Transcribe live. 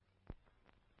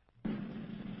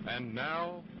And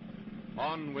now,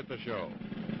 on with the show.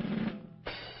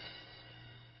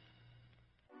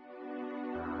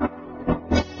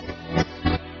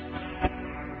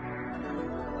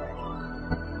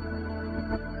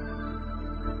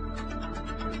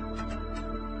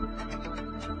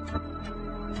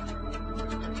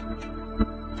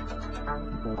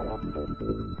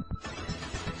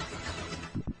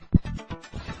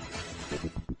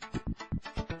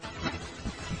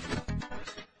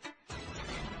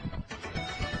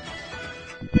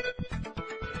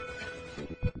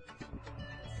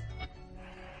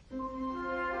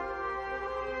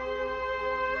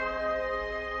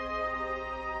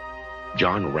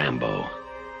 John Rambo,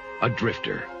 a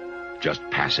drifter, just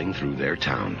passing through their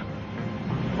town.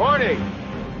 Morning!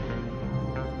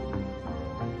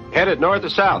 Headed north or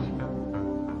south?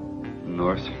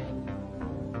 North.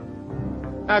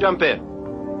 Now jump in.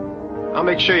 I'll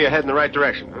make sure you're heading the right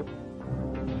direction, huh?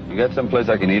 You got someplace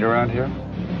I can eat around here?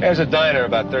 There's a diner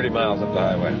about 30 miles up the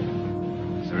highway.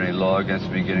 Is there any law against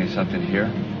me getting something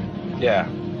here? Yeah,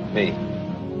 me.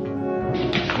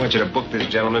 I want you to book this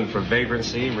gentleman for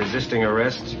vagrancy, resisting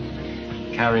arrest,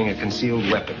 carrying a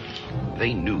concealed weapon.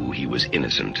 They knew he was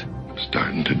innocent.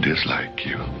 Starting to dislike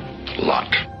you. A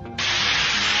lot.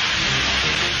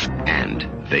 And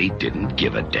they didn't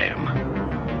give a damn.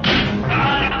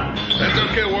 That's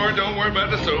okay, Warren. Don't worry about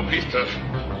the soap. He's tough.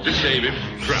 Just shave him.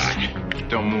 Try.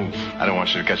 Don't move. I don't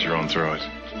want you to cut your own throat.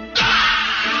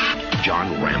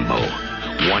 John Rambo,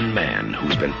 one man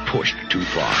who's been pushed too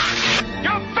far.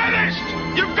 You're finished!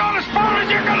 You've gone as far as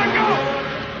you're gonna go!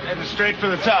 Heading straight for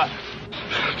the top.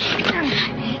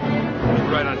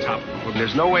 Right on top.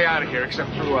 There's no way out of here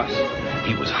except through us.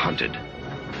 He was hunted.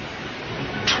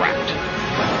 Trapped.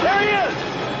 There he is!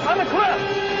 On the cliff!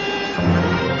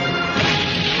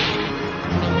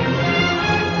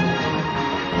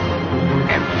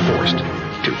 And forced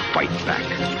to fight back.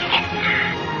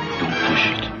 Don't push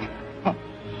it.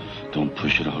 Don't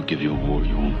push it. I'll give you a war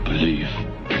you won't believe.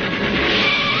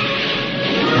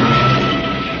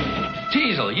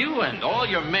 Teasel, you and all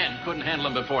your men couldn't handle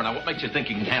him before. Now, what makes you think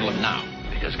you can handle him now?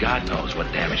 Because God knows what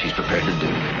damage he's prepared to do.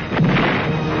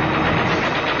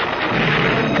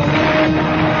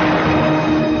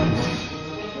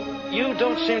 You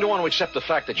don't seem to want to accept the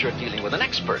fact that you're dealing with an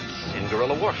expert in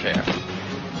guerrilla warfare.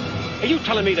 Are you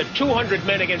telling me that 200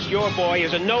 men against your boy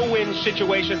is a no-win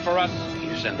situation for us?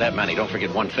 You send that many, don't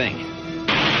forget one thing.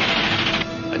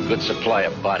 A good supply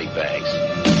of body bags.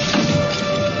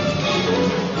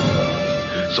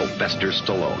 Sylvester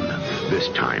Stallone. This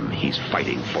time, he's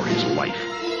fighting for his life.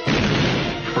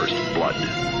 First Blood.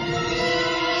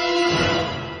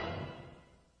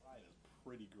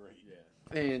 Pretty great,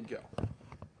 yeah. And go.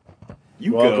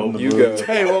 You go.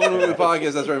 Hey, welcome to Movie the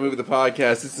Podcast. That's right, Movie the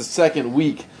Podcast. It's the second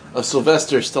week of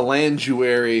Sylvester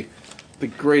Stallanjuary, the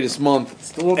greatest month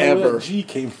Still don't know ever. where that G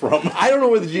came from. I don't know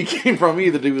where the G came from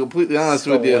either, to be completely honest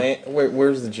with you.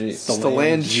 Where's the G?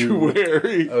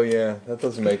 Stallanjuary. Oh yeah, that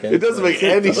doesn't make any It doesn't make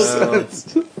any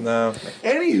sense. No.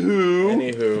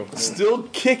 Anywho, still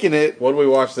kicking it. What did we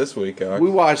watch this week, Alex? We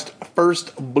watched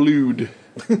First Blood.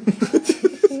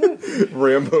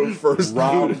 Rambo First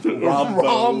Blood.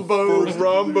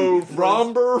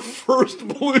 Rombo First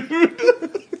Blood.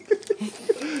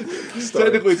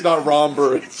 Technically, it's not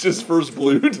Romber. It's just First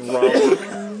Blood. Yeah,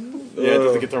 it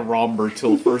doesn't get to Romber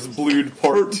till First Blood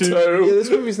Part 2. Yeah, this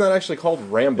movie's not actually called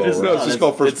Rambo. It's just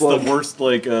called First Blood. It's the worst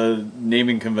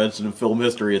naming convention in film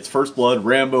history. It's First Blood,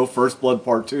 Rambo, First Blood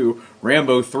Part 2,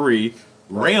 Rambo 3,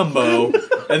 Rambo,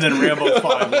 and then Rambo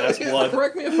 5, Last Blood.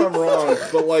 Correct me if I'm wrong,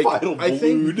 but I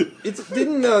think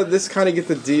didn't this kind of get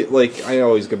the D? Like, I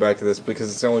always go back to this because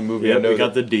it's the only movie I know. We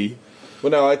got the D. Well,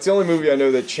 no, it's the only movie I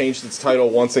know that changed its title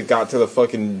once it got to the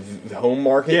fucking home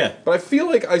market. Yeah. But I feel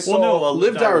like I saw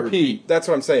Live, Die, Repeat. That's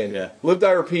what I'm saying. Yeah. Live, Die,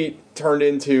 Repeat turned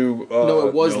into... no,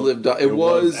 it was Live, Die. It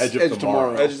was Edge of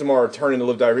Tomorrow. Edge of Tomorrow turned into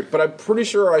Live, Die, Repeat. But I'm pretty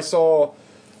sure I saw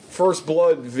First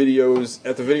Blood videos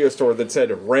at the video store that said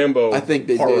Rambo. I think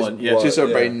they Part did. 1, yeah. Just so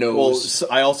everybody knows.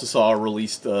 Well, I also saw a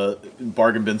released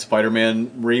bargain bin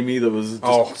Spider-Man Raimi that was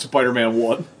just Spider-Man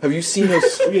 1. Have you seen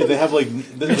those? Yeah, they have like...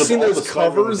 Have you seen those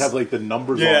covers? Have like the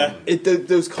numbers on them.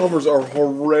 Those covers are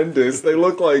horrendous. They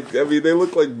look like, they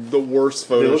look like the worst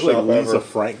Photoshop They look like ever. Lisa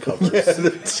Frank covers. Yeah,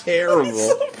 they're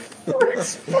terrible.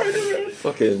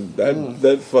 Fucking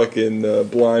that fucking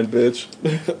blind bitch.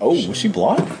 Oh, was she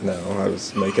blind? No, I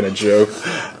was making a joke.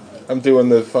 I'm doing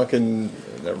the fucking.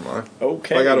 Never mind.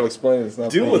 Okay, I got to explain it. It's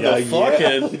not doing funny. the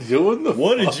fucking. Doing the.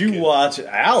 What did you watch,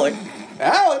 Alec?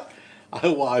 Alec, I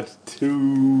watched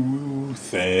two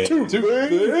things. Two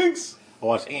things. I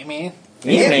watched Ant-Man.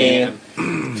 Ant-Man.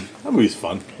 That movie's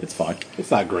fun. It's fine.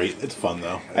 It's not great. It's fun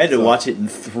though. I had to watch it in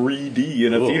 3D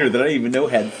in a theater that I didn't even know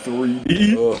had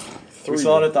 3D. We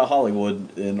saw it at the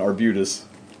Hollywood in Arbutus.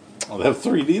 Oh, they have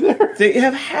 3D there? They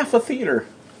have half a theater.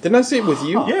 Didn't I see it with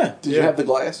you? Yeah. Did you have the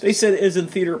glass? They said it is in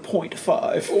theater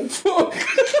 0.5. Oh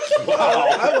fuck! Wow,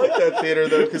 I like that theater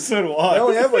though because so do I. They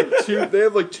only have like two. They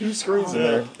have like 2 screens in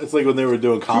there. It's like when they were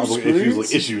doing comic book issues, screens?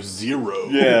 like issue 0.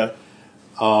 Yeah.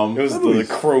 It was that the movie's-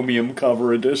 chromium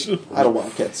cover edition. I don't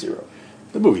want Cat Zero.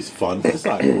 The movie's fun. It's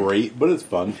not great, but it's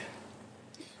fun.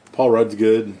 Paul Rudd's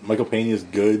good. Michael Pena's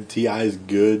good. T.I. is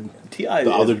good. T.I. The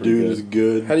is other pretty dude good. is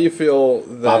good. How do you feel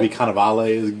that Bobby Cannavale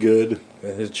is good.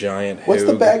 his giant? What's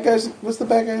the hoog, bad guy's? What's the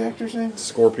bad guy actor's name?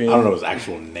 Scorpion? I don't know his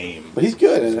actual name. But he's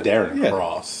good in it. Darren Yeah.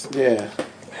 Cross. Yeah,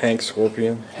 Hank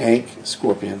Scorpion. Hank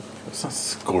Scorpion. It's not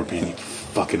Scorpion, you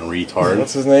fucking retard.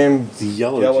 What's his name? It's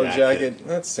Yellow Jacket.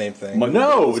 That's the same thing. Michael No,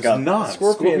 Douglas it's got- not.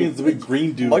 Scorpion's the big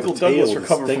green dude Michael with the tail Douglas with the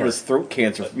recovered from stinger. his throat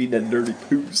cancer from eating that dirty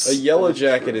poos. A yellow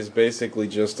jacket is basically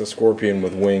just a scorpion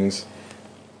with wings.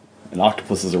 And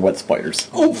octopuses are wet spiders.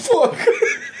 Oh fuck!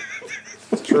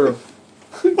 It's true.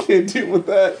 I can't deal with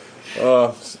that.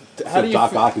 How do you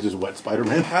Doc fe- Ock is just wet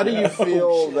Spider-Man. How do you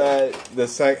feel that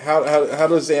the how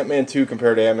does Ant-Man 2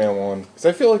 compare to Ant-Man 1? Because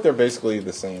I feel like they're basically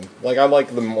the same. Like I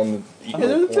like them on the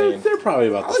equal plane. They're probably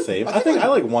about the same. I think I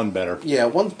like 1 better. Yeah,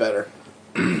 one's better.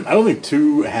 I don't think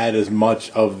 2 had as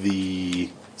much of the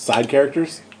side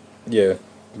characters. Yeah.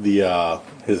 The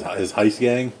his heist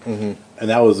gang, and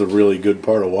that was a really good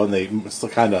part of 1. They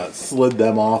kind of slid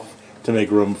them off to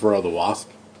make room for the Wasp,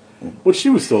 which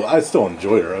I still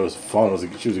enjoyed her. It was fun.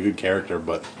 She was a good character,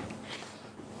 but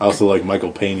I also like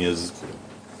Michael Pena's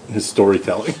his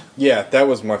storytelling. Yeah, that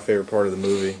was my favorite part of the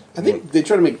movie. I think they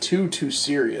try to make 2 too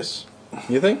serious.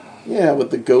 You think? Yeah, with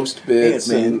the ghost bits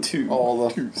Ant-Man and 2 all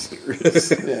the too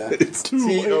serious. yeah. It's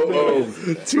T-O-O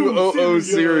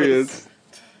serious.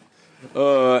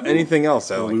 Anything else,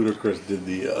 Alec? Ludacris did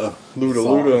the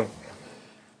Luda.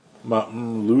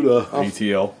 Luda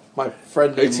ATL. My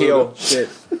friend named ATL. Luda.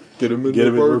 Shit. Get him in Get the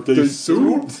him in birthday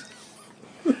suit.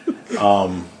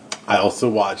 I also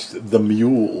watched The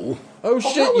Mule. Oh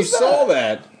shit, how you was saw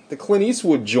that. The Clint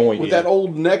Eastwood joint. With that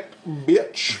old neck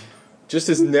bitch. Just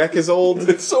his neck is old.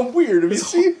 It's so weird. Have you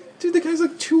seen? Dude, the guy's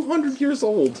like 200 years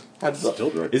old.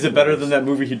 Is it better than that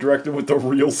movie he directed with the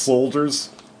real soldiers?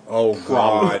 Oh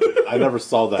god. I never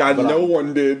saw that. God, but no I'm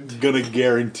one did. gonna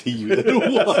guarantee you that it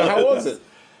was. So how was it?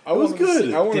 I was wanted to good.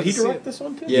 see- I wanted Did he to see direct it. this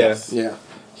one too? Yes. Yeah.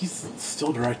 He's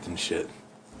still directing shit.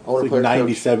 I want to He's play like a coach.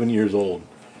 97 years old.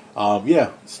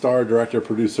 Yeah, star, director,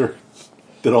 producer,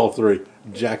 did all 3.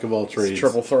 Jack of all trades.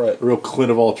 Triple threat. Real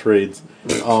Clint of all trades.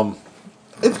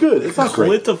 It's good. It's not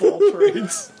great. Clint of all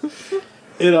trades.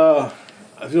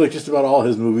 I feel like just about all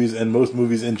his movies and most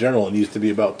movies in general, it used to be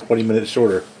about 20 minutes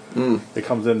shorter. It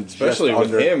comes in Especially just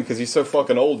with under. him, because he's so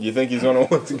fucking old. You think he's gonna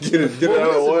want to get it Well, out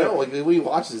of the way? no, like when we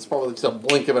watch it, it's probably just a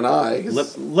blink of an eye.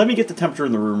 'cause Let me get the temperature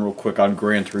in the room real quick on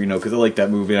Gran Torino because I like that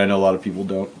movie. I know a lot of people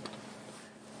don't.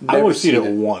 I've never only seen it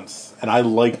seen once, and I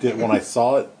liked it when I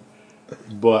saw it,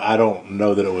 but I don't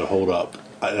know that it would hold up.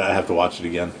 I have to watch it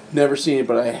again. Never seen it,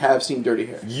 but I have seen Dirty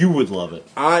Hair. You would love it.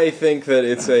 I think that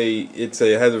it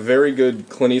has a very good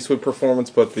Clint Eastwood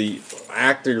performance, but the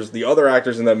other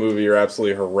actors in that movie are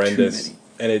absolutely horrendous, Too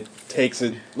and it takes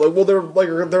it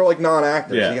they're like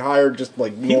non-actors. Yeah. He hired just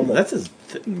like normal. That's his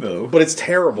thing though. But it's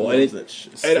terrible, and Loves that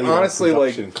shit. and honestly,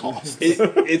 like Production costs.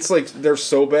 it's like they're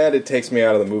so bad it takes me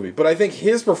out of the movie. But I think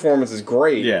his performance is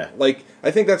great. Yeah. like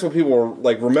I think that's what people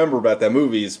like remember about that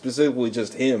movie is specifically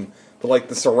just him. But like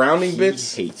the surrounding He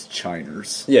bits, hates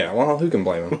Chiners. yeah. Well, who can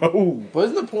blame him? Oh,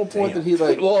 Wasn't the whole point that he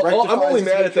like? Well, I'm rectifies only his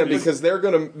mad at them hatred? because they're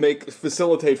gonna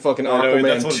facilitate fucking I know,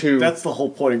 Aquaman 2. That's the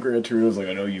whole point of Gran Torino. Is like,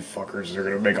 I know you fuckers are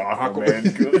gonna make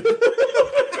Aquaman good.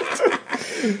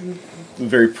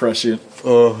 Very prescient.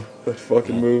 Oh, that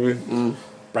fucking movie.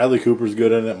 Bradley Cooper's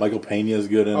good in it. Michael Pena's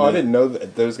good in it. Oh, I didn't know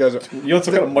that those guys are. You know what's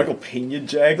about Michael Pena,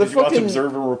 Jag? the Did you watch fucking-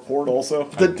 Observe and Report also?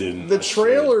 I didn't. The I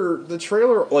should.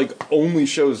 trailer like only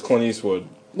shows Clint Eastwood.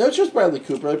 No, it's just Bradley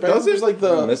Cooper. Like, Bradley Does it? Cooper's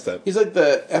like I missed that. He's like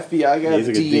the FBI guy, He's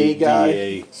the like a DA guy.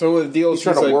 DA. So the deal is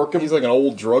He's trying to work him? He's like an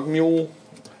old drug mule.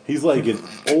 He's like an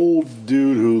old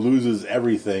dude who loses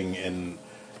everything and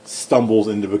stumbles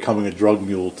into becoming a drug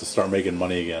mule to start making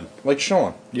money again. Like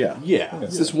Sean. Yeah. Yeah.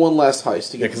 It's this one last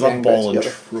heist to Yeah, get because the I'm gang back balling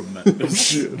together.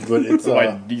 tremendous. But it's My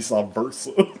Nissan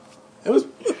Versa. it was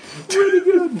pretty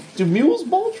good. Do mules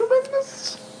ball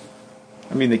tremendous?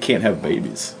 I mean, they can't have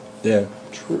babies. Yeah.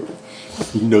 True.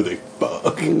 You know they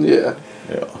fuck. Yeah.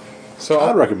 Yeah. So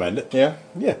I'd recommend it. Yeah,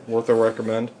 yeah, worth a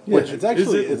recommend. Yeah, it's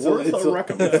actually is it worth a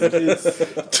recommend?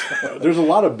 There's a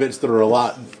lot of bits that are a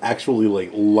lot actually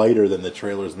like lighter than the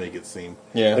trailers make it seem.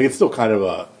 Yeah. Like it's still kind of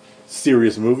a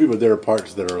serious movie, but there are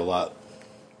parts that are a lot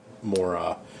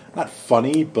more not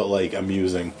funny, but like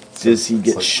amusing. Does he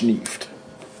get schneefed?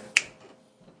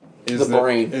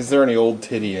 Is there any old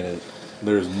titty in it?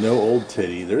 There's no old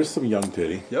titty. There's some young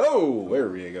titty. Yo, there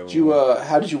we go. Did you,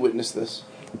 how did you witness this?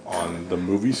 On the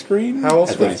movie screen? How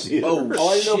else At would the I see it?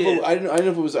 theater. I didn't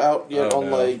know if it was out yet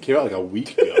on like. It came out like a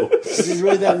week ago. Is it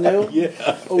really that new? Yeah.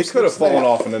 Oh, It could have snap. fallen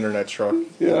off an internet truck.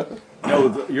 Yeah.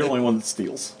 No, you're the only one that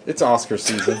steals. It's Oscar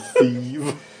season.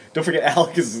 Thief. Don't forget,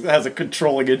 Alec has a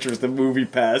controlling interest in Movie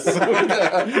Pass. So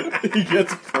he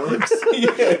gets perks.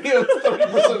 Yeah, he has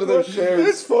 30% of their shares.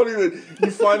 It's funny that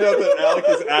you find out that Alec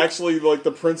is actually like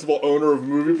the principal owner of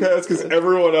MoviePass because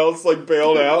everyone else like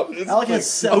bailed out. It's Alec has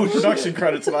 7 production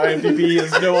credits on IMDb. He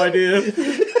has no idea.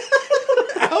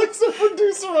 Alec's a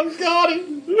producer on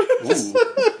Gotti.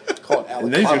 Call it Alec.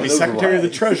 And then he's going to be Secretary of the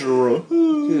Treasurer.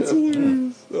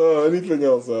 Anything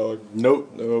else, Alec?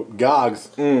 Nope. Gogs.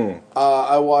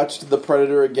 I watched The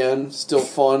Predator again. Still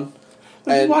fun.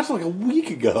 You watched it like a week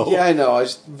ago. Yeah, I know.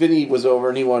 Vinny was over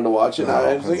and he wanted to watch it. And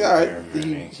I was like, all right.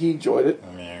 Vinny. He enjoyed it.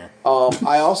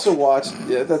 I also watched.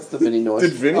 Yeah, that's the Vinny noise.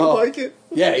 Did Vinny like it?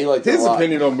 Yeah, he liked it. His a lot.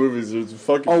 opinion on movies is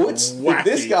fucking. Oh, it's wacky.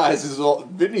 this guy's is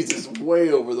Vinny's is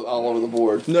way all over the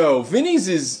board. No, Vinny's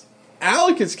is.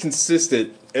 Alec is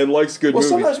consistent and likes good movies.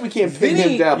 Sometimes we can't pin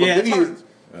him down, but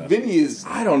Vinny is.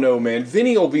 I don't know, man.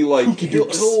 Vinny will be like,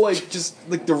 he'll like just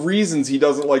like the reasons he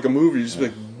doesn't like a movie. Just be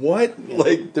like, what?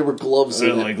 Like there were gloves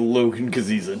in it. Like Logan because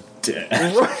he's a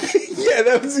dad. Right? Yeah,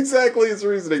 that was exactly his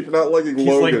reasoning for not liking He's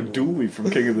Logan. like Dooley from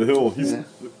King of the Hill. He's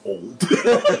old.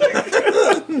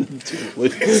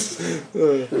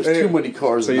 There's too many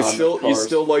cars. So and you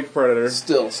still like Predator?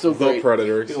 Still The great.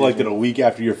 Predator. You liked it a week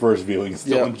after your first viewing.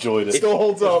 Still enjoyed it. Still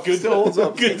holds up. Still holds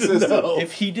up. Good to know.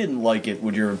 If he didn't like it,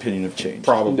 would your opinion have changed?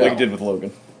 Probably. Like it did with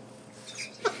Logan.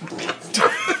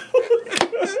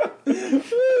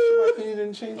 My opinion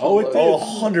didn't change. Oh, it did. Oh,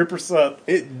 100%.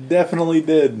 It definitely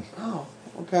did. Oh,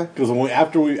 okay. Because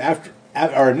after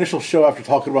our initial show, after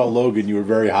talking about Logan, you were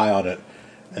very high on it,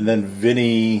 and then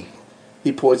Vinny,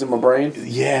 He poisoned my brain.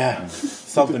 yeah,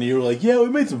 something you were like, yeah, we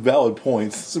made some valid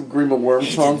points. Some Grima worm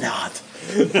tongue. Not.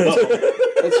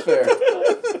 That's fair.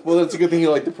 Well, that's a good thing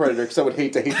you like the Predator, because I would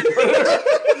hate to hate the Predator.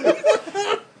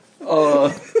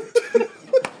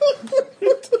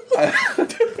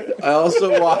 I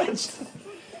also watched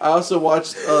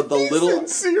the He's little.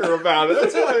 sincere about it.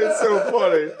 That's why it's so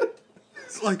funny.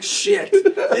 It's like shit,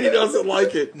 and he doesn't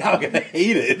like it. Now I'm gonna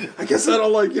hate it. I guess I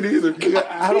don't like it either.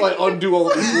 How do I undo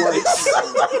all of these likes?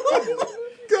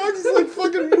 God, he's like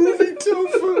fucking movie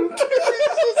tofu. He's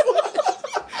just like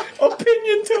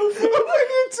Opinion tofu.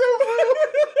 opinion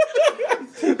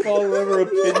tofu. Call whatever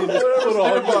opinion is put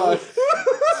on.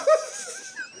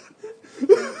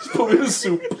 Just put me in a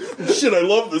soup. Shit, I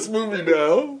love this movie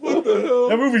now. What the hell?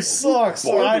 That movie sucks.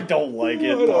 I don't like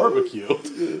it. Barbecue.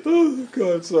 Oh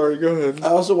God, sorry. Go ahead. I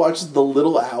also watched The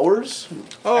Little Hours.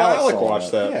 Oh, Alec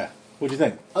watched that. Yeah. What'd you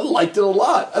think? I liked it a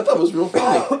lot. I thought it was real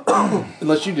funny.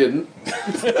 Unless you didn't.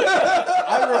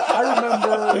 I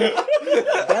remember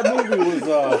that movie was.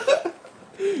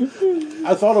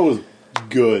 I thought it was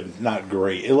good, not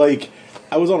great. I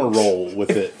was on a roll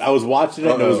with it. I was watching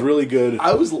it and it was really good.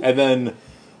 And then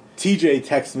TJ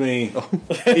texted me.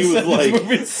 He was like, This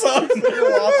movie sucks.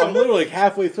 I'm literally like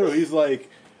halfway through. He's like,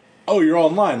 "Oh, you're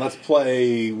online. Let's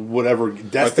play whatever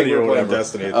Destiny or whatever."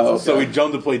 Destiny. So we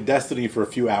jumped to play Destiny for a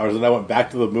few hours, and I went back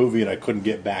to the movie, and I couldn't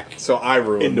get back. So I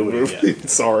ruined the movie. Again.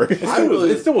 Sorry.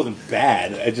 It still wasn't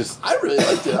bad. I really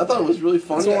liked it. I thought it was really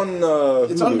funny. It's on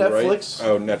It's on Hulu, right? Netflix.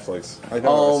 Oh, Netflix. I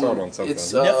know. I saw it on something.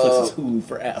 It's Netflix is Hulu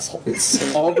for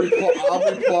assholes. Aubrey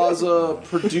Plaza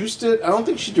produced it. I don't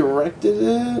think she directed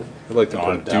it. I like to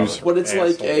produce, but it's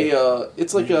like a.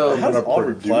 It's like a. How does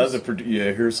Aubrey Plaza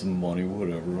yeah, here's some money,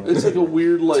 whatever. It's like a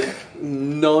weird, like,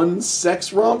 nun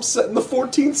sex romp set in the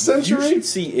 14th century. You should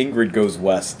see Ingrid Goes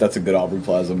West. That's a good Aubrey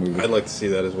Plaza movie. I'd like to see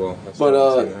that as well. But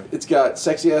it's got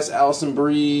sexy ass Alison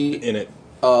Brie in it.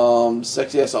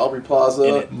 Sexy ass Aubrey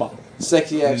Plaza.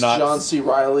 Sexy ass John C.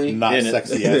 Reilly. Not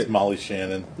sexy ass Molly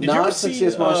Shannon. Not sexy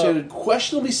ass Molly Shannon.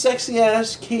 Questionably sexy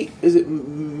ass Kate. Is it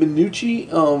Minucci?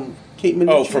 Kate Minucci.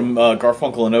 Oh, from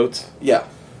Garfunkel and Oates? Yeah.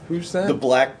 Who's that? The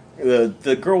black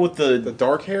The girl with the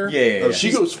dark hair. Yeah. Oh,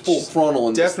 She goes full frontal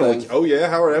in definitely. this thing. Oh yeah,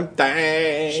 how are them?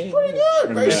 Dang. She's pretty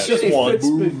good. Right? It's just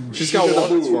one. She's got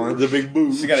one. It's fine. The big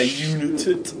boobs. She got a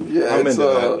unit. Yeah, I'm into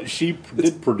that. She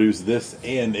did produce this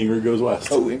and Ingrid Goes West.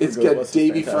 It's got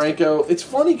Davy Franco. It's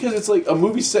funny because it's like a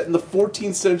movie set in the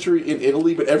 14th century in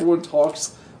Italy, but everyone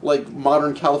talks like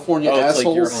modern California assholes. It's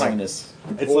like Your Highness.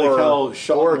 It's like how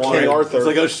Sean wanted King Arthur. It's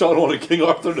like how Sean wanted King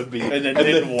Arthur to be, and then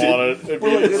didn't want it.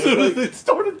 As soon as it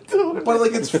started doing it. But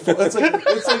like it's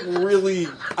like really.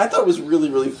 I thought it was really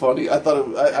really funny. I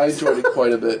thought I enjoyed it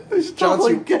quite a bit. They sound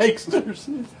like gangsters.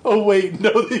 Oh wait,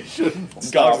 no, they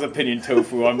shouldn't. God's opinion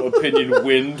tofu. I'm opinion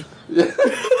wind.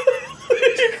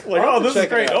 Like, oh, this is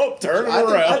great. Oh, turn it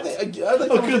around.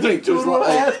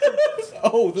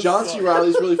 John C.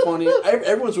 Reilly's really funny.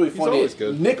 Everyone's really funny. always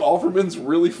good. Nick Offerman's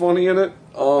really funny in it.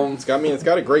 It's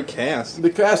got a great cast. The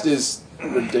cast is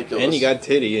ridiculous. And you got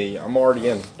Titty. I'm already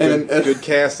in. And Good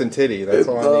cast and Titty. That's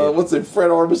all I need. What's it? Fred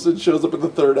Armisen shows up in the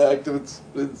third act, and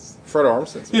it's Fred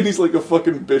Armisen. and he's like a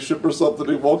fucking bishop or something.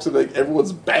 He walks in, like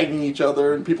everyone's banging each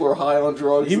other, and people are high on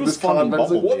drugs. He and was this fun in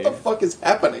convent's like, what the Bumblebee. fuck is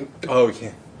happening? Oh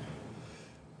yeah.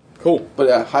 Cool. But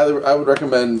yeah, I would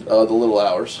recommend The Little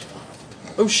Hours.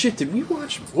 Oh shit! Did we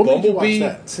watch What made you Bumblebee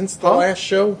watch that? since the last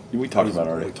show? We talked about it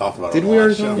already. We talked about it. Did on we the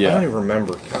already? last show. I don't even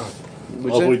remember. God.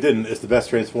 Well, if we didn't, it's the best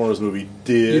Transformers movie.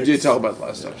 You did talk about it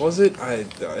last time. Was it?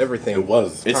 Everything. It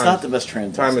was. It's not the best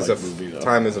Time is a movie, though.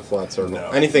 time is a flat circle. No.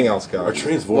 Anything else, Are guys?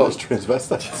 Transformers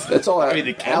transvestites? That's all. I mean,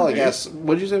 they can Alec be. asked,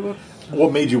 what did you say about?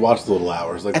 What made you watch The Little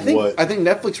Hours? Like I think what?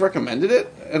 Netflix recommended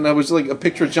it, and I was like a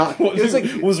picture of John. It was like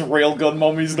was Railgun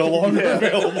Mummies no longer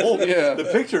available? yeah. The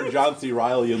picture of John C.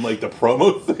 Reilly in like the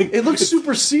promo thing. It looks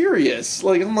super serious.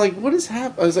 Like I'm like, what is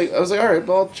happening? I was like, all right,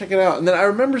 well, I'll check it out. And then I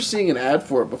remember seeing an ad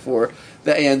for it before.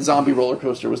 And Zombie Roller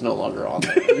Coaster was no longer on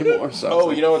there anymore. So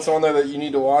Oh, you know what's on there that you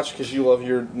need to watch because you love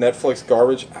your Netflix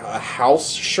garbage?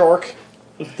 House Shark.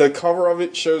 The cover of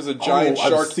it shows a giant I've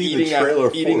shark seen the eating trailer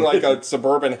for like it. a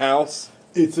suburban house.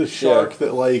 It's a shark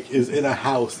that like is in a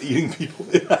house eating people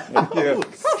in a house. Yeah.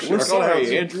 We're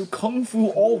sorry, Andrew. Kung Fu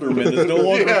Alderman is no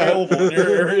longer available in your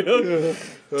area.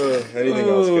 Anything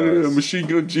else, guys? Machine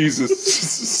Gun Jesus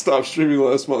stopped streaming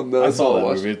last month. No, I that's saw all that I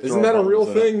watched. movie. Isn't that a real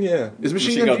thing? Yeah. Is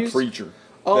Machine Gun Preacher.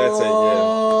 That's it,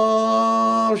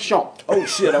 yeah. Sean. Oh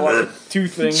shit! I watched two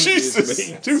things.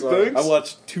 Jesus, two things. I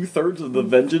watched 2/3 of the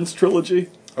Vengeance trilogy.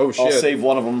 Oh shit. I'll save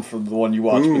one of them for the one you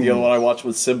watched, but the other one I watched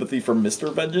was Sympathy for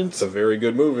Mr. Vengeance. It's a very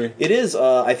good movie. It is.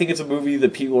 I think it's a movie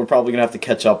that people are probably going to have to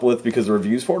catch up with because the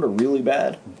reviews for it are really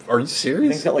bad. Are you I think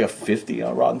serious? it's got like a 50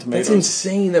 on Rotten Tomatoes. That's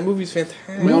insane. That movie's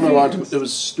fantastic. We all know it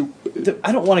was stupid.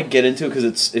 I don't want to get into it because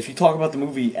it's if you talk about the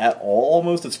movie at all,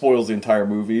 almost it spoils the entire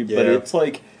movie. But Yeah. it's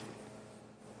like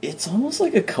it's almost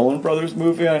like a Coen Brothers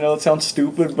movie. I know it sounds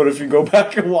stupid, but if you go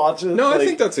back and watch it, No, I like,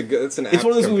 think that's a good. It's an. it's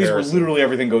one of those movies where comparison. literally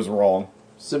everything goes wrong.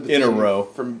 Sympathy In a row.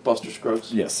 from Buster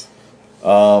Scruggs. Yes.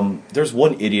 There's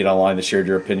one idiot online that shared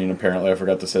your opinion. Apparently, I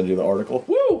forgot to send you the article.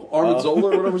 Woo! Armin Zola,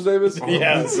 whatever his name is.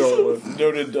 Yeah,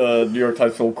 noted New York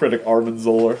Times film critic Armin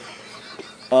Zoller.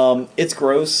 It's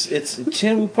gross. It's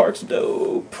Chan-Wook Park's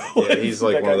dope. Yeah, he's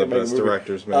like That one of guy the can make a best movie.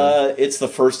 directors, man. It's the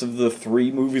first of the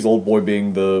 3 movies. Old Boy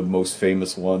being the most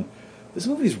famous one. This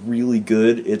movie's really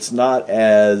good. It's not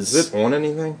as. Is it on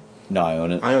anything? No, I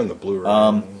own it. I own the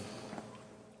Blu-ray.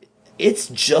 It's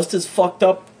just as fucked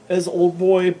up as Old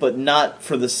Boy, but not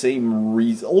for the same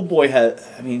reason. Old Boy had.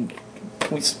 I mean,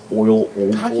 can we spoil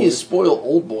Old How Boy? can you spoil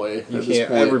Old Boy? You at this can't.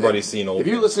 point? Everybody's seen Old If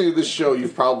you're Boy. listening to this show,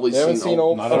 you've probably You haven't seen seen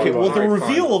Old Not Boy? Okay, well, the Alright,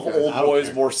 reveal fine. of Old Boy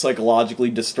is more psychologically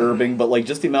disturbing, but like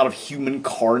just the amount of human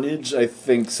carnage, I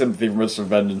think Sympathy for Mr.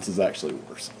 Vengeance is actually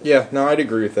worse. Yeah, no, I'd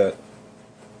agree with that.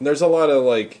 There's a lot of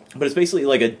like. But it's basically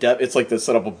like it's like the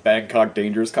setup of Bangkok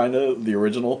Dangerous, kind of the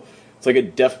original. It's like a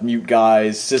deaf mute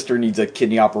guy's sister needs a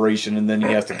kidney operation, and then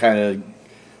he has to kind of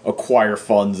acquire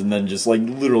funds, and then just like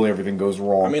literally everything goes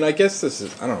wrong. I mean, I guess this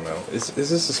is. I don't know. Is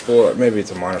this a spoiler? Maybe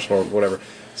it's a minor spoiler, whatever.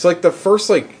 It's like the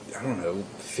first, like, I don't know,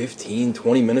 15,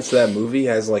 20 minutes of that movie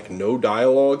has like no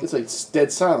dialogue. It's like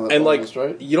dead silent. And like, almost,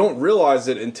 right? you don't realize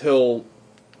it until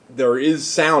there is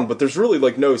sound, but there's really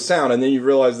like no sound, and then you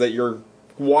realize that you're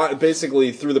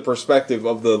basically through the perspective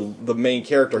of the main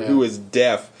character who is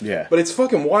deaf. Yeah. But it's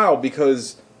fucking wild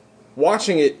because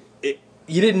watching it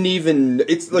you didn't even.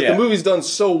 It's like the movie's done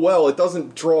so well, it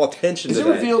doesn't draw attention Is to it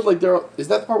that. revealed like is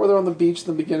that the part where they're on the beach in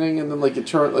the beginning and then like it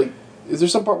turns like? Is there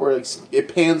some part where like,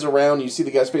 it pans around and you see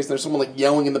the guy's face and there's someone like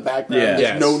yelling in the background? Yeah. There's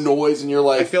Yes. no noise and you're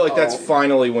like, I feel like that's oh.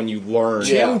 finally when you learn.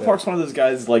 Chan-Wook Park's one of those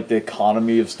guys, like the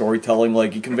economy of storytelling.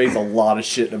 Like he conveys a lot of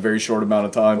shit in a very short amount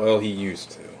of time. Well, he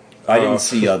used to. I didn't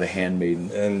see The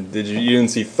Handmaiden. And you didn't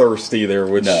see Thirst either,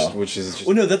 which No. which is just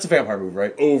Well, no, that's a vampire movie,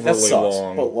 right? overly that sucks,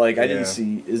 long. But like, I Yeah. didn't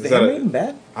see. Is The that Handmaiden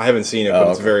bad? I haven't seen it, Oh, but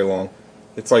it's okay. very long.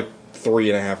 It's like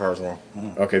 3.5 hours long.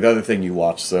 Okay, the other thing you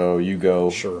watched, so you go.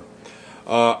 Sure.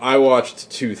 I watched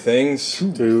two things.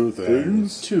 Two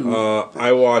things.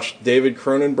 I watched David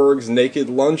Cronenberg's Naked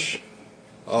Lunch.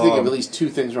 I think of at least two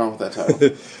things wrong with that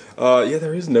title. Yeah,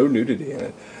 there is no nudity in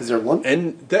it. Is there lunch?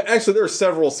 And actually, there are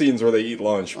several scenes where they eat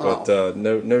lunch, but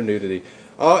no nudity.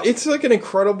 It's like an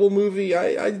incredible movie.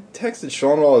 I texted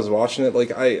Sean while I was watching it.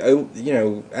 Like I you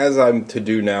know, as I'm to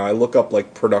do now, I look up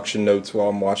like production notes while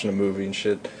I'm watching a movie and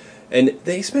shit. And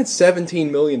they spent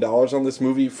 $17 million on this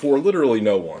movie for literally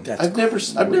no one. I've never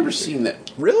seen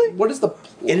that. Really? What is the plot?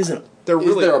 It isn't. Is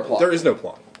there a plot? There is no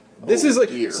plot. This is like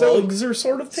Bugs are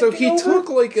sort of. So he taking over? took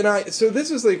like so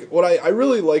this is like what I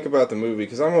really like about the movie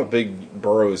because I'm a big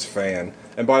Burroughs fan.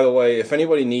 And by the way, if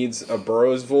anybody needs a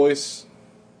Burroughs voice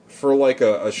for like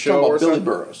a show or Billy something,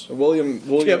 Burroughs. William,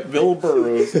 Yeah, Bill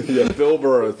Burroughs. yeah, Bill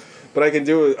Burroughs. But I can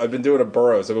do it. I've been doing a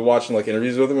Burroughs. I've been watching like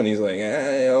interviews with him, and he's like,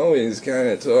 I always kind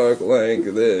of talk like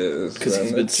this Because he's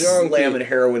I'm been a junkie." slamming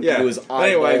heroin through his eyeballs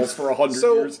Anyway, for 100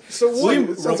 so- years. so what- William, it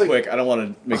real sounds like- quick, I don't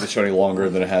want to make the show any longer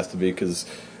than it has to be because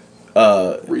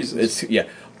Reasons.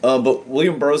 But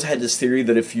William Burroughs had this theory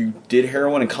that if you did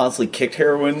heroin and constantly kicked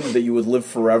heroin, that you would live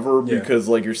forever Yeah. because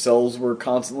like your cells were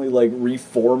constantly like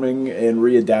reforming and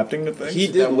readapting to things. He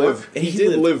did live. And He did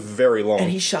lived. live very long. And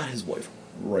he shot his wife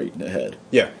right in the head.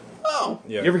 Yeah. Oh.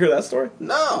 Yeah. You ever hear that story?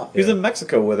 No. He was in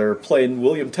Mexico with her playing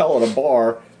William Tell at a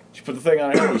bar. She put the thing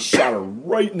on her and he shot her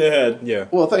right in the head. Yeah.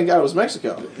 Well, thank God it was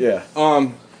Mexico. Yeah.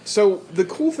 So the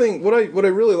cool thing, what I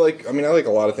really like, I mean, I like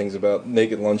a lot of things about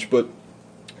Naked Lunch, but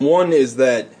one is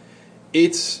that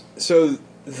it's so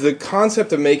the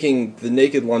concept of making the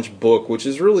Naked Lunch book, which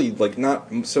is really like not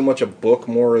so much a book,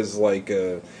 more as like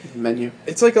a Menu.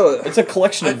 It's like a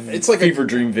collection of it's like fever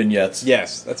dream vignettes.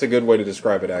 Yes, that's a good way to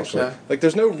describe it. Actually, Okay. like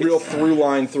there's no real through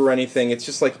line through anything. It's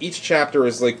just like each chapter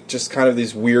is like just kind of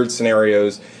these weird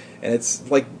scenarios, and it's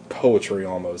like poetry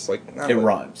almost. Like not It like-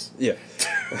 rhymes. Yeah,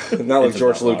 not like does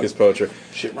George not rhyme. Lucas poetry.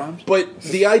 Shit rhymes. But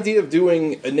the idea of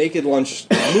doing a Naked Lunch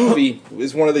movie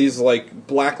is one of these like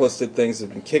blacklisted things that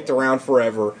have been kicked around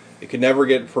forever. It could never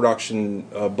get production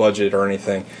budget or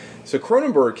anything. So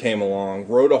Cronenberg came along,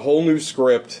 wrote a whole new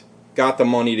script, got the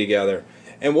money together,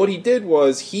 and what he did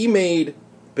was he made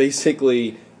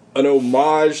basically an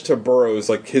homage to Burroughs,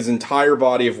 like his entire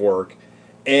body of work,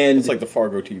 and It's like the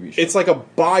Fargo TV show. it's like a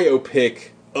biopic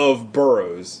of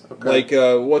Burroughs. Okay.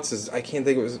 Like what's his? I can't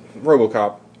think of his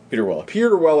RoboCop. Peter Weller.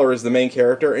 Peter Weller is the main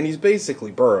character, and he's basically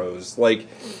Burroughs. Like,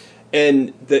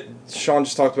 and that Sean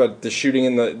just talked about the shooting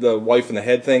in the wife in the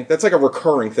head thing. That's like a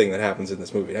recurring thing that happens in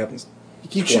this movie. It happens He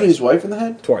keeps shooting his wife in the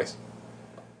head? twice.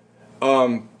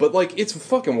 But like it's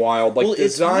fucking wild. Like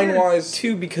design wise,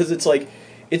 too, because it's like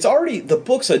it's already the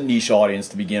book's a niche audience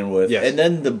to begin with, Yes. and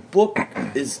then the book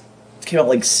came out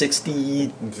like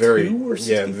 62 or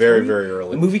 63. very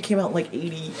early. The movie came out in like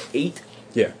 88.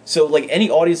 Yeah. So like any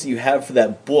audience that you have for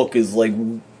that book is like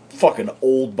fucking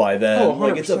old by then. Oh,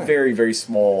 like it's a 100%. very very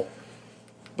small.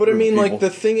 But I mean, like people. the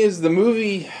thing is, the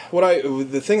movie.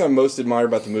 The thing I most admire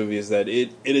about the movie is that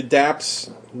it adapts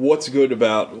what's good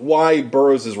about why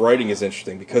Burroughs' writing is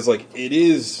interesting because like it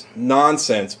is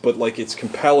nonsense, but like it's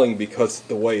compelling because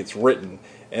the way it's written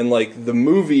and like the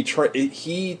movie.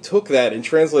 He took that and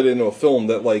translated it into a film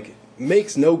that like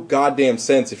makes no goddamn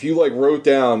sense. If you like wrote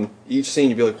down each scene,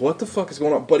 you'd be like, "What the fuck is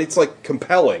going on?" But it's like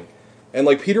compelling, and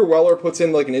like Peter Weller puts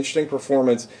in like an interesting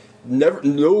performance.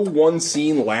 No one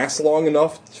scene lasts long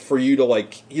enough for you to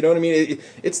like, you know what I mean?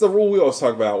 It's the rule we always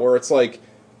talk about, where it's like,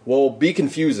 well, be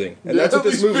confusing, and that's what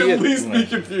this movie is. At least be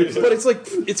confusing. But it's like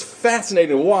it's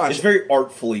fascinating to watch. It's very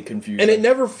artfully confusing, and it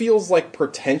never feels like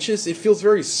pretentious. It feels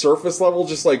very surface level,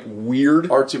 just like weird.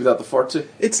 Artsy without the fartsy.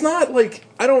 It's not like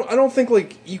I don't think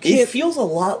like you can't. It feels a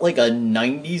lot like a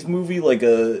 '90s movie, like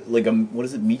a what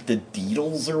is it? Meet the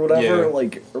Deedles or whatever. Yeah.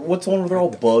 Like or what's the one where they're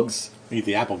all bugs? Meet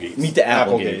the Applegates. Meet the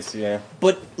Applegates. Yeah.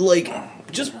 But like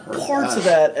just parts of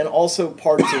that, and also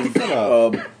parts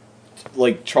of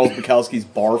like Charles Bukowski's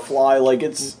Barfly. Like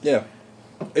it's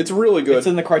really good. It's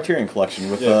in the Criterion Collection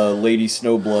with Lady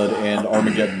Snowblood and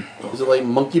Armageddon. Is it like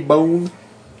Monkey Bone?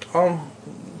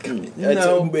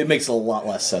 No, it makes a lot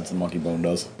less sense than Monkey Bone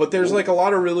does. But there's like a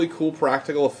lot of really cool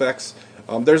practical effects.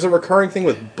 There's a recurring thing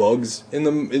with bugs in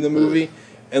the movie,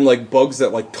 and like bugs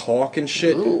that like talk and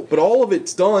shit. Ooh. But all of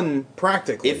it's done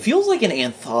practically. It feels like an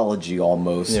anthology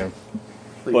almost. Yeah.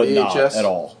 Like But not VHS? at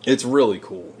all. It's really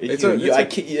cool.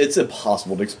 It's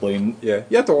impossible to explain. Yeah,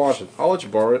 you have to watch it. I'll let you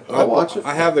borrow it. I'll watch it.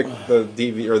 I have the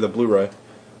DVD or the Blu-ray.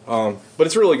 But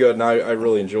it's really good, and I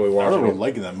really enjoy I watching remember it.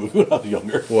 liking that movie when I was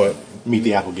younger. What? Meet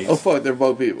the Applegates. Oh fuck, they're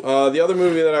both people. The other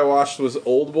movie that I watched was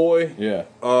Old Boy. Yeah.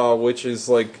 Which is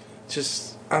like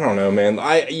just I don't know, man.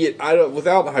 I don't,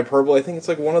 without hyperbole, I think it's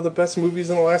like one of the best movies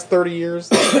in the last 30 years.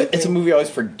 It's a movie I always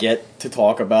forget to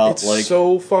talk about. It's like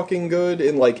so fucking good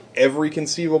in like every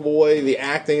conceivable way. The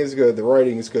acting is good, the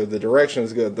writing is good, the direction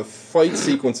is good, the fight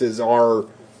sequences are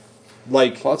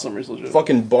like Plot summary's legit.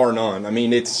 fucking bar none. I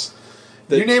mean, it's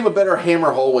You name a better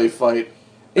Hammer hallway fight.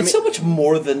 it's so much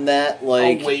more than that.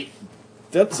 Like Oh wait.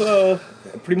 that's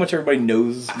pretty much everybody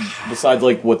knows. Besides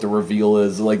like what the reveal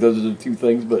is, like those are the two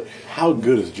things. But How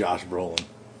good is Josh Brolin?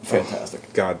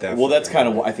 fantastic. God, that. Well, that's kind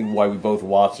of I think why we both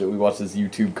watched it. We watched this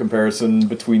YouTube comparison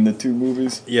between the two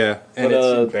movies. Yeah, and But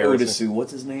it's embarrassing. Otis,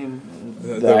 what's his name?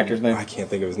 The actor's name? I can't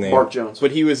think of his name. Mark Jones.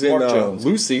 But he was in Mark Jones.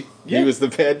 Lucy. Yeah. He was the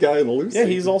bad guy in Lucy. Yeah,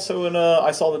 he's also in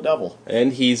I Saw the Devil.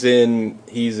 And he's in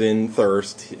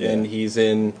Thirst, and he's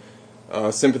in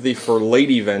Sympathy for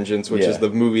Lady Vengeance, which is the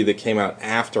movie that came out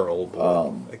after Old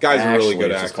Boy. The guy's a really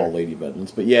good It's actor. just called Lady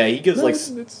Vengeance, but yeah, he gives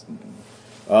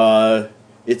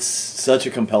it's such a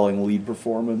compelling lead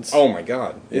performance. Oh my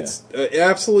god, it's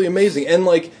absolutely amazing, and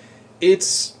like,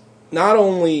 it's not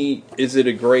only is it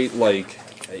a great like,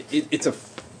 it's a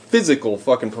physical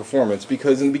fucking performance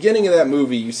because in the beginning of that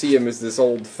movie you see him as this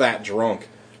old fat drunk.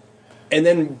 And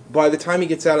then by the time he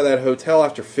gets out of that hotel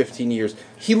after 15 years,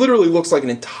 he literally looks like an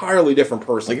entirely different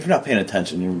person. Like if you're not paying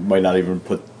attention, you might not even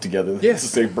put together it's the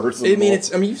same person. I mean,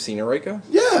 you've seen it, right, guys?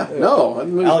 Yeah, no. I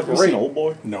mean, Alec, have you great. seen Old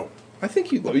Boy? No. I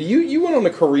think you went on a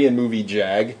Korean movie,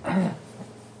 Jag.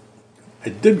 I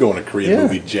did go on a Korean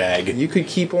movie, Jag. You could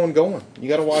keep on going. You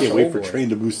got to watch. Can't wait Old for Boy. Train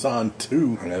to Busan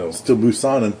 2. I know. Still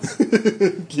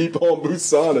Busanin'. Keep on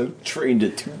Busanin'. Train to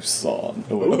Tucson.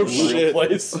 Oh, shit.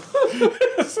 Place.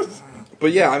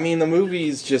 But yeah, I mean, the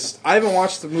movie's just... I haven't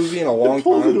watched the movie in a long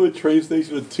Pulled into time. a train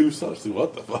station in Tucson. Like,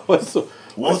 what the fuck?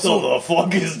 What the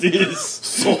fuck is this?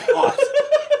 So hot.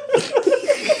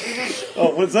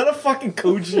 Oh, was that a fucking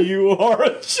Koji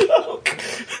Uehara joke?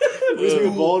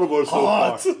 Too Baltimore so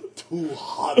hot. Too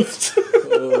hot.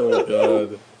 Oh,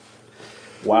 God.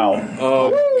 Wow.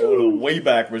 What a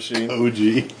Wayback Machine.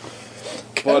 OG.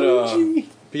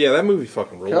 But yeah, that movie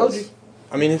fucking rules. Koji.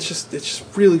 I mean, it's just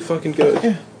really fucking good.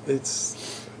 Yeah.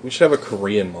 We should have a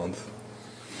Korean month.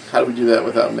 How do we do that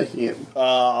without making it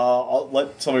I'll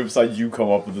let somebody besides you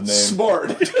come up with the name. smart?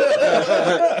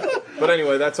 But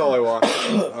anyway, that's all I watched.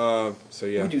 So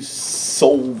yeah, We do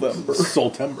Soulvember.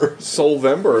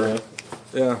 Soulvember.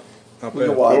 Yeah, not We can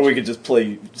bad. watch. Or we could just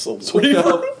play Soul Soul Reaver.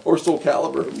 Calibur or Soul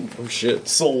Calibur. Oh shit!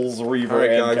 Souls Reaver All right,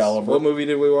 and guys. Caliber. What movie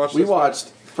did we watch? We this watched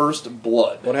First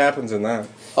Blood. week? What happens in that?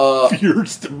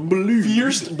 Fierce Blood.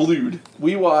 Fierce Blood.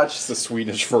 We It's watched the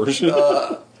Swedish version.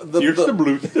 Fierce the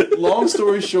Blood. long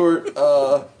story short,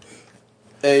 a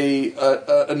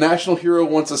national hero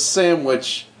wants a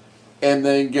sandwich, and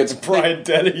then gets Brian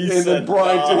Denny and then said,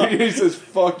 Brian Denny says,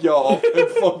 "Fuck y'all and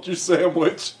fuck your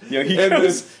sandwich." Yeah, he and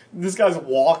goes, this guy's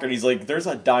walking. He's like, "There's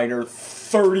a diner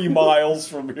 30 miles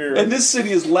from here." And this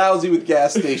city is lousy with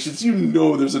gas stations. You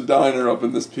know there's a diner up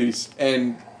in this piece.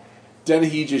 And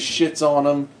Dennehy just shits on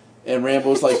him, and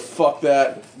Rambo's like, fuck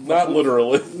that. Not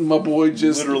literally. My boy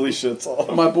just... literally shits on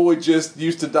him. My boy just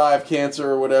used to die of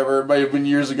cancer or whatever. It might have been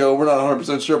years ago. We're not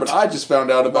 100% sure, but I just found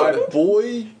out about it.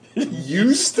 Boy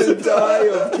used to die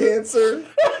of cancer.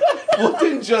 Well, it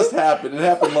didn't just happen. It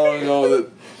happened long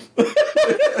ago.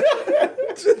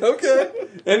 Okay.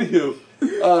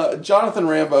 Anywho, Jonathan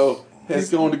Rambo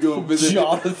is going to go visit...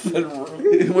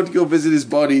 He went to go visit his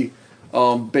buddy,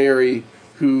 Barry,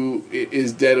 who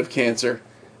is dead of cancer.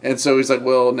 And so he's like,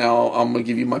 well, now I'm going to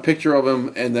give you my picture of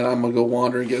him, and then I'm going to go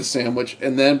wander and get a sandwich.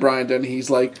 And then Brian Dennehy's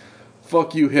like,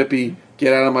 fuck you, hippie.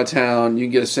 Get out of my town. You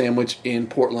can get a sandwich in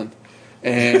Portland.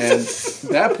 And at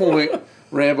that point,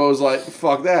 Rambo's like,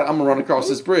 fuck that. I'm going to run across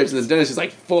this bridge. And then Dennis is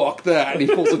like, fuck that. And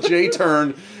he pulls a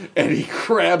J-turn, and he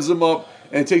grabs him up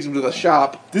and takes him to the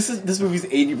shop. This movie's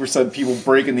 80% people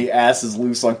breaking the asses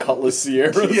loose on Cutlass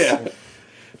Sierras. Yeah.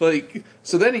 Like,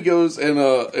 so then he goes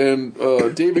and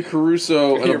David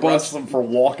Caruso and He a bunch arrests him for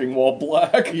walking while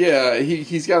black. Yeah,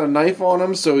 he's got a knife on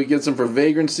him, so he gets him for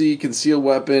vagrancy, concealed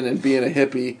weapon, and being a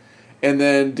hippie. And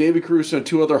then David Caruso and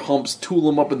two other humps tool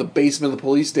him up in the basement of the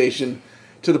police station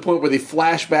to the point where they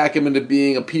flashback him into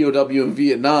being a POW in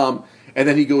Vietnam, and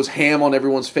then he goes ham on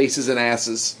everyone's faces and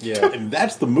asses. Yeah, and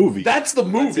that's the movie. That's the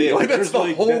movie. That's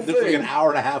the whole There's thing. like an hour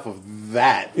and a half of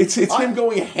that. It's him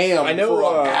going ham for an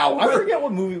hour. I forget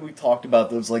what movie we talked about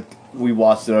that was like, we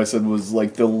watched it, I said was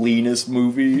like the leanest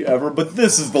movie ever, but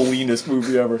this is the leanest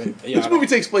movie ever. This movie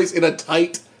takes place in a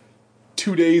tight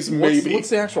 2 days maybe. What's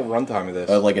the actual runtime of this?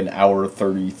 Like an hour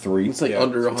 33. It's like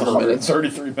under 100 minutes.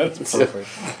 133 minutes.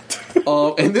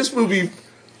 Perfect. And this movie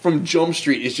from Jump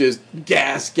Street is just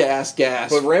gas.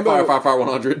 But Rambo, fire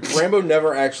 100. Rambo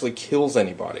never actually kills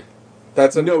anybody.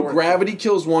 That's a no. Gravity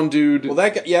kills one dude. Well,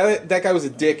 that guy was a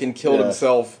dick and killed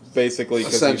himself basically.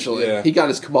 Essentially, he got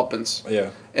his comeuppance. Yeah,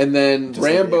 and then just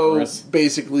Rambo like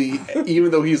basically,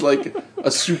 even though he's like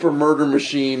a super murder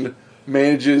machine,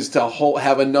 manages to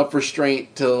have enough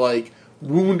restraint to like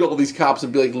wound all these cops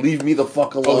and be like, "Leave me the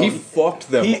fuck alone." Oh, he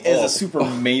fucked them. He up. is a super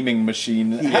maiming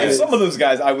machine. Some of those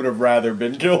guys I would have rather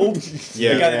been killed.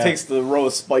 The guy that takes the row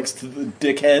of spikes to the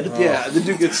dickhead. Yeah, the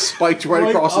dude gets spiked right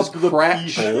across his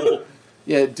crotch.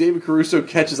 Yeah, David Caruso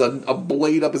catches a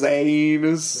blade up his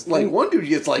anus. Like, one dude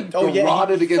gets, like,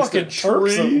 rotted against a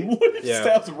tree.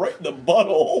 Stabs right in the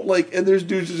butthole. Like, and there's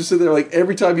dudes who just sit there, like,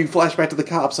 every time you flash back to the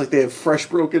cops, like, they have fresh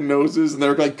broken noses, and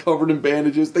they're, like, covered in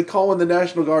bandages. They call in the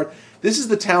National Guard. This is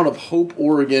the town of Hope,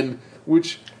 Oregon,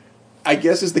 which I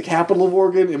guess is the capital of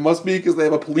Oregon. It must be because they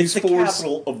have a police force. It's the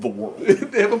capital of the world.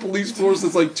 They have a police force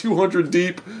that's like 200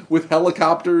 deep with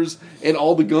helicopters and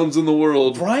all the guns in the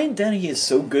world. Brian Denny is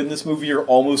so good in this movie. You're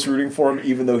almost rooting for him,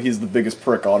 even though he's the biggest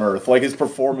prick on earth. Like his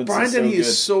performance. Brian Denny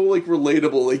is so like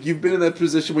relatable. Like you've been in that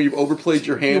position where you've overplayed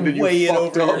your hand and you're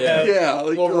fucked up. Yeah,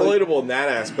 like, relatable in that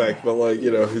aspect, but like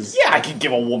his. Yeah, I can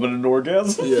give a woman an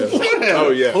orgasm. Yeah. Oh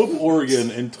yeah. Hope,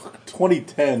 Oregon in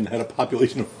 2010 had a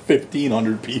population of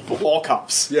 1,500 people. All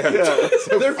cops. Yeah.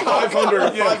 So they're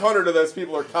 500. 500 of those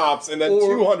people are cops, and then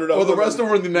 200 of them. Or the rest of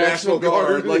them are in the National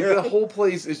Guard. Like the whole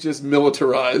place is just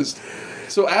militarized.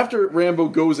 So after Rambo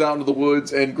goes out into the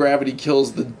woods and Gravity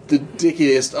kills the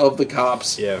dickiest of the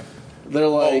cops, they're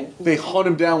like they hunt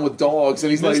him down with dogs,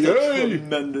 and he's like, "Hey!"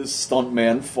 Tremendous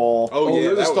stuntman fall. Oh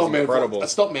yeah, that was incredible. A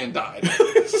stuntman died.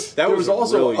 There was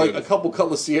also really a couple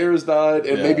Cutlassieres died,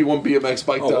 and maybe one BMX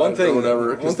bike died. One thing, or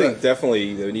whatever. One thing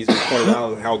definitely that needs to be pointed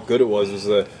out how good it was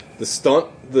the stunt.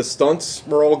 The stunts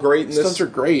were all great in this. Stunts are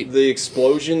great. The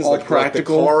explosions, all like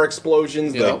practical. The car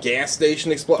explosions, the gas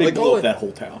station explosion. They blew up that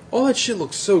whole town. All that shit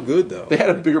looks so good, though. They had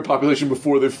a bigger population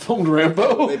before they filmed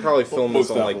Rambo. They probably filmed this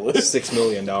on like $6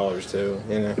 million too.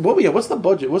 You know. Well, what's the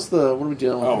budget? What are we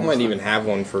dealing with? I might even have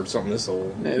one for something this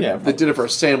old. Yeah, they did it for a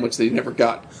sandwich that he never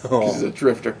got because he's a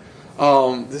drifter.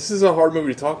 This is a hard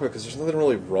movie to talk about because there's nothing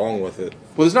really wrong with it.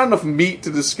 Well, there's not enough meat to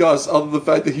discuss other than the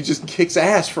fact that he just kicks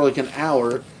ass for like an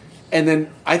hour. And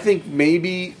then I think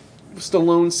maybe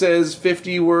Stallone says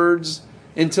 50 words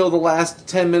until the last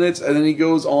 10 minutes, and then he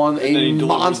goes on a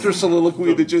monster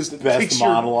soliloquy that just best kicks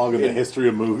monologue in the history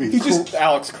of movies. He just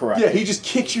Alex correct. Yeah, he just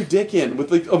kicks your dick in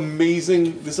with like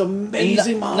amazing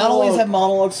monologue. Not only is that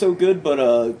monologue so good,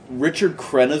 but Richard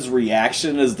Crenna's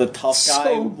reaction as the tough guy,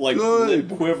 So like good.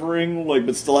 lip quivering, like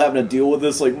but still having to deal with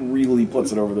this, like really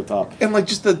puts it over the top. And like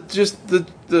just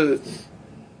the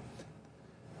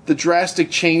drastic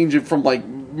change from like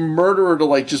murderer to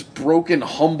like just broken,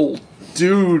 humble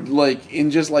dude, like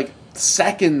in just like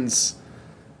seconds.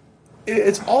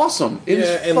 It's awesome. It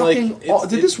is fucking.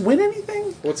 Did this win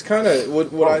anything? What's kind of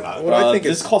what I think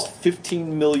this cost $15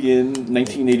 million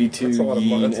 1982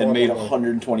 yen and made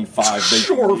 125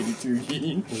 1982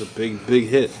 yen. It was a big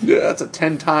hit. Yeah, that's a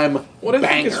 10-time. What I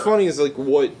think is funny is like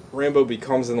what Rambo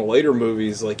becomes in the later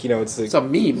movies. Like it's a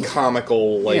meme,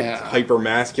 comical, like hyper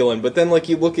masculine. But then like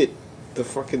you look at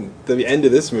the end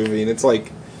of this movie and it's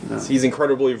like. No. He's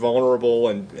incredibly vulnerable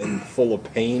and full of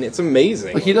pain. It's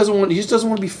amazing. Like he just doesn't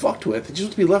want to be fucked with. He just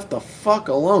wants to be left the fuck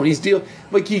alone. He's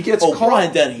he gets caught.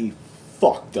 Brian Denny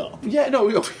fucked up. Yeah,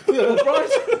 no,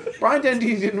 Brian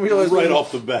Denny didn't realize right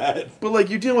off the bat. But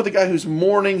like you're dealing with a guy who's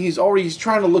mourning. He's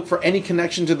trying to look for any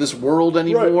connection to this world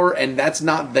anymore, and that's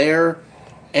not there.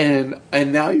 And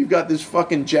now you've got this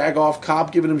fucking jag-off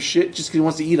cop giving him shit just because he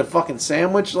wants to eat a fucking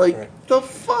sandwich. Like, the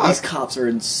fuck? These cops are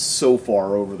in so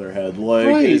far over their head. Like,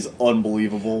 it is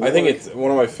unbelievable. I think it's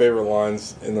one of my favorite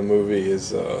lines in the movie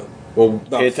is,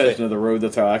 pay attention to the road,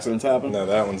 that's how accidents happen. No,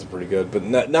 that one's pretty good. But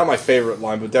not my favorite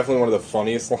line, but definitely one of the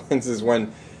funniest lines is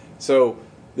when... So,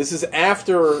 this is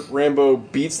after Rambo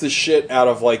beats the shit out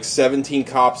of, like, 17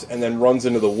 cops and then runs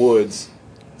into the woods.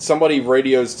 Somebody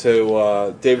radios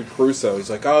to David Caruso.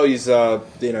 He's like, "Oh, he's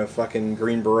fucking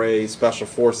Green Beret Special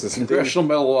Forces, Congressional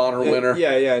Medal of Honor winner."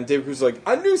 Yeah. And David Caruso's like,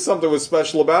 "I knew something was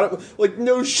special about it." Like,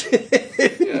 no shit.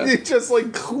 You just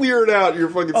like cleared out your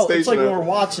fucking station. It's like when we're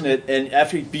watching it, and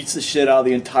after he beats the shit out of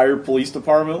the entire police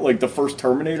department, like the first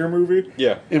Terminator movie.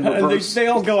 Yeah, in reverse. And they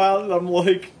all go out, and I'm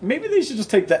like, maybe they should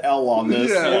just take the L on this.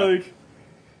 Yeah. Like,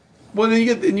 well, then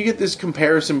you get this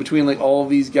comparison between like all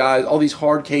these guys, all these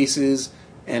hard cases.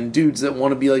 And dudes that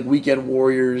want to be like weekend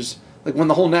warriors, like when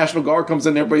the whole National Guard comes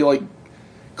in, everybody like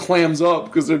clams up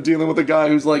because they're dealing with a guy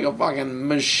who's like a fucking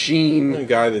machine. A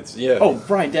guy that's Oh,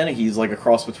 Brian Dennehy's like a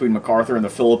cross between MacArthur in the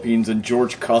Philippines and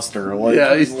George Custer. Like,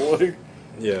 Yeah, he's he's- like,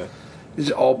 yeah.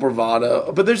 He's all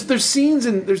bravado. But there's scenes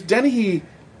and there's Dennehy.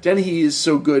 Dennehy is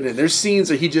so good, and there's scenes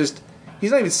that he's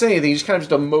not even saying anything. He just kind of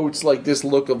just emotes like this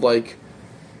look of like,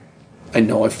 I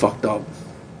know I fucked up,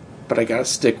 but I gotta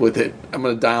stick with it. I'm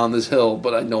gonna die on this hill,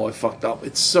 but I know I fucked up.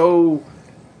 It's so.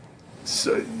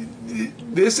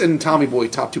 This and Tommy Boy,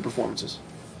 top 2 performances.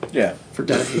 Yeah. For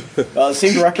Dennehy.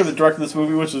 Same director that directed this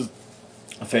movie, which is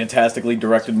a fantastically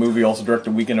directed movie. Also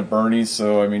directed Weekend at Bernie's,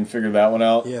 so I mean, figure that one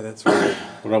out. Yeah, that's weird.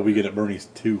 What about Weekend at Bernie's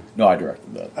 2? No, I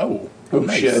directed that. Oh,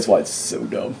 nice. Shit. That's why it's so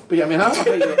dumb. But yeah, I mean,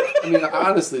 I mean,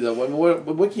 honestly though, I mean,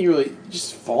 what can you really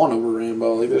just fawn over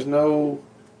Rambo? Like, there's no.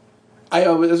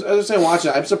 As I was saying,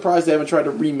 watching it, I'm surprised they haven't tried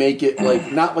to remake it,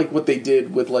 like not like what they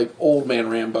did with like Old Man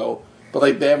Rambo, but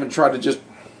like they haven't tried to just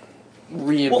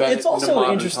reinvent it. Well, it's into also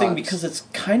modern interesting times. because it's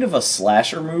kind of a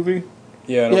slasher movie.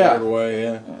 Yeah, in a Yeah. weird way,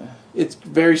 yeah. It's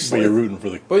very But slick. you're rooting for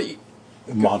the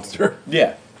monster.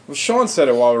 Yeah. Well, Sean said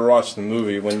it while we were watching the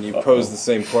movie when you posed the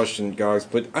same question, guys.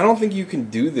 But I don't think you can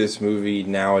do this movie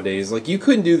nowadays. Like, you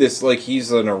couldn't do this like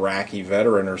he's an Iraqi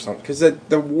veteran or something. Because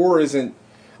the war isn't...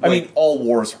 I mean, all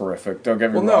war is horrific. Don't get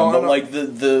me Well, no, wrong, I'm but not- like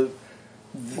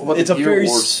it's a the very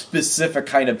Gear Wars? specific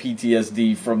kind of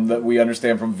PTSD from that we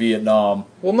understand from Vietnam.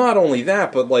 Well, not only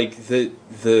that, but like the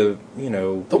you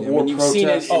know... The I war mean, you've seen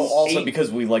it protests. in Also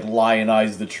because we like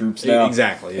lionize the troops now.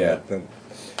 Exactly, yeah.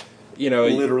 You know...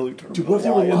 Literally. Dude, what if they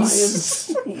were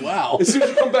lions? Wow. As soon as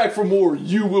you come back from war,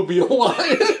 you will be a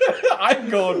lion. I'm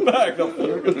going back.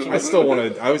 I still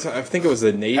want to. I think it was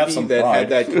the Navy Have some that pride. had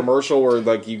that commercial where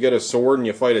like you get a sword and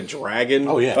you fight a dragon.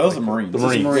 Oh yeah, That was the Marines. The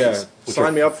Marines. Yeah,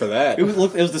 sign me up for that. It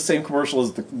was the same commercial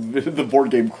as the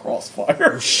board game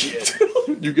Crossfire. Shit.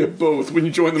 You get both when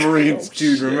you join the Marines.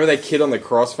 Dude, remember that kid on the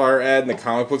Crossfire ad in the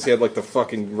comic books? He had like the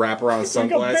fucking wraparound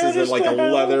sunglasses and like a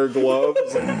leather glove.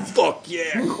 It's like, fuck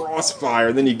yeah, Crossfire!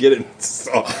 And then you get it. And it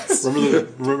sucks.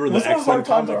 Remember the Wasn't that a X-Men Hard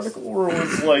Times comics? article where it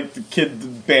was like the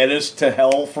kid banished to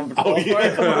hell from the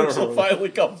Crossfire commercial finally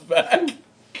comes back?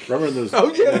 Remember in those?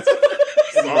 Oh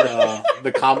yeah. in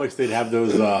the comics, they'd have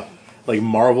those like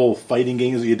Marvel fighting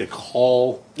games where you had to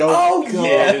call. Oh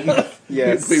yeah.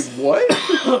 Yes. Wait,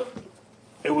 what?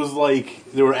 It was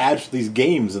like there were ads for these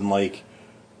games, and like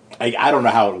I don't know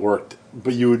how it worked,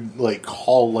 but you would like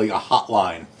call like a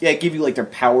hotline. Yeah, it give you like their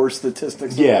power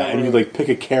statistics. or Yeah, whatever. and you like pick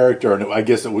a character, and I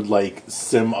guess it would like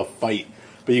sim a fight,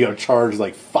 but you got to charge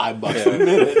like $5 a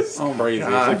minute. Oh Crazy.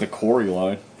 It's like the Corey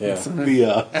line. Yeah.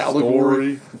 The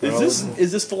Allegory.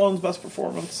 Is this Stallone's best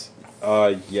performance?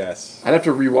 Yes. I'd have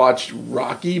to rewatch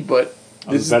Rocky, but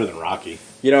this is better than Rocky.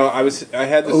 You know, I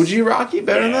had this. OG Rocky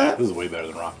better than that. This is way better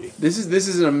than Rocky. This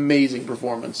is an amazing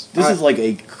performance. This is like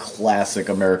a classic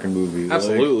American movie. like-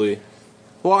 Absolutely.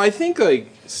 Well, I think like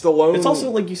Stallone. It's also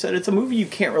like you said, it's a movie you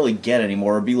can't really get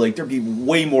anymore. It'd be like there'd be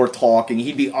way more talking.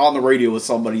 He'd be on the radio with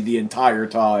somebody the entire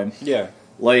time. Yeah.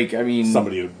 Like, I mean,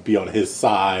 Somebody would be on his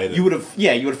side. you would have found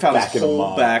his Backing him whole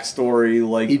up. backstory.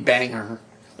 Like, He'd bang her.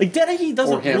 like Dennehy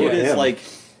doesn't Or him. view it Yeah, as him.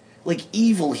 like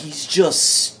evil. He's just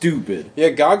stupid. Yeah,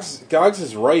 Gogs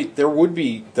is right. There would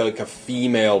be like a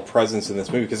female presence in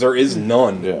this movie because there is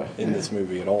none in this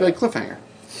movie at all. Like cliffhanger.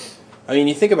 I mean,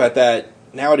 you think about that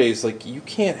nowadays. Like, you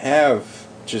can't have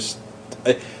just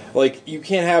like you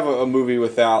can't have a movie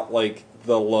without like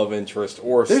the love interest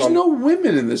or There's some no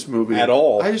women in this movie at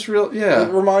all. I just It yeah.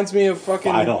 reminds me of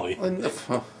fucking. Finally.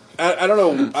 I don't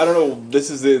know. I don't know.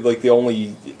 This is the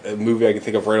only movie I can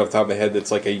think of right off the top of my head that's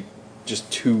like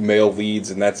just 2 male leads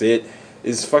and that's it.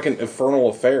 Is fucking Infernal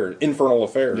Affairs.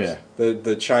 Yeah.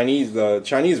 The Chinese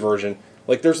version.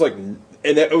 Like there's like, and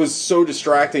it was so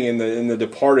distracting in the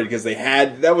Departed because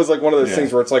that was like one of those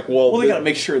things where it's like, well, Well, they got to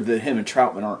make sure that him and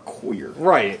Troutman aren't queer.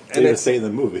 right, They and didn't it's say in the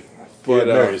movie. But,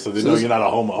 You're married, so they know you're not a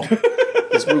homo.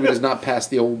 This movie does not pass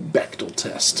the old Bechdel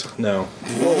test. no.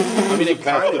 Well, I mean, it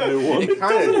kind of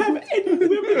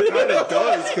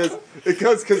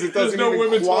does because it doesn't no even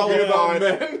women talking qualify.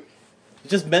 about men.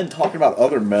 Just men talking about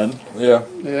other men. Yeah.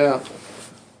 Yeah.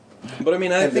 But I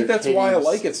mean, I And think their that's why I caves.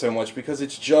 like it so much because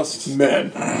it's just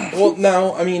Men. Well,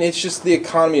 no, I mean it's just the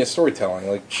economy of storytelling.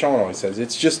 Like Sean always says,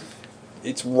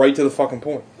 it's right to the fucking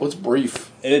point, Well, it's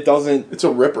brief. and it doesn't. It's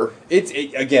a ripper.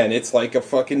 Again, it's like a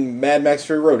fucking Mad Max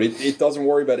Fury Road. It doesn't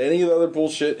worry about any of the other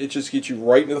bullshit. It just gets you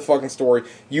right into the fucking story.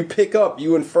 You pick up,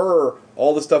 you infer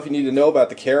all the stuff you need to know about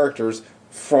the characters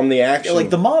from the action. Yeah, like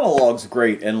the monologue's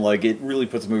great, and like it really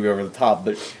puts the movie over the top.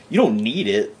 But you don't need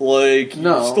it. Like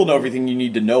No. you still know everything you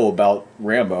need to know about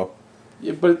Rambo.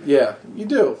 Yeah, but yeah, you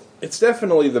do. It's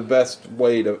definitely the best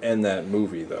way to end that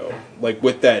movie, though. Like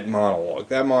with that monologue.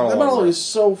 That monologue is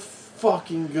so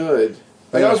fucking good.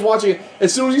 Like I was watching it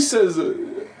as soon as he says,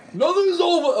 "Nothing's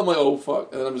over," I'm like, "Oh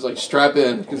fuck!" And then I'm just like, "Strap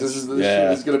in," because this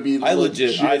shit is gonna be. I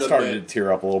started to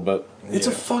tear up a little bit. It's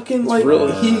a fucking like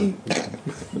he.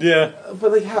 Yeah,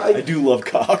 but like how I do love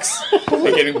Cox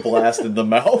getting blasted in the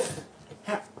mouth.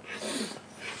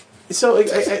 So I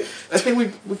think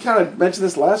we kind of mentioned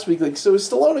this last week. Like, so is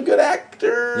Stallone a good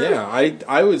actor? Yeah,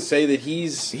 I would say that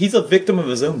he's a victim of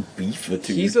his own beef.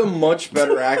 He's a much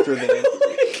better actor than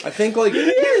I think. Like he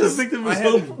is a victim of his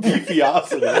own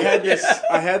beefiosity.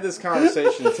 I had this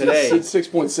conversation today.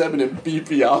 6.7 in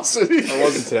beefiosity. I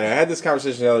wasn't today. I had this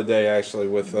conversation the other day actually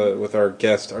with our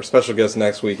special guest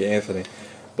next week, Anthony.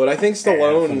 But I think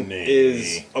Stallone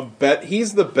is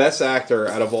he's the best actor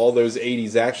out of all those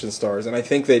 80s action stars, and I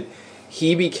think that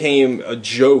he became a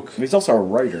joke. He's also a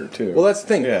writer, too. Well, that's the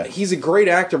thing. Yeah. He's a great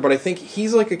actor, but I think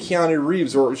he's like a Keanu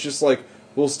Reeves, where it was just like,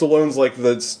 well, Stallone's like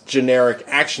the generic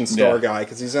action star guy,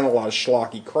 because he's in a lot of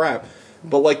schlocky crap.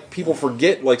 But, like, people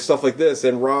forget, like, stuff like this,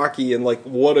 and Rocky, and, like,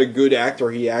 what a good actor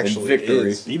he actually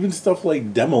is. Even stuff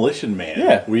like Demolition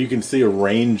Man, where you can see a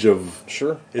range of...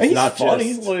 Sure. It's not funny.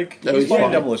 just... He's funny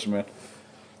in Demolition Man.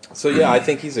 So, yeah, I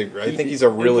think he's a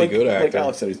really good actor. Like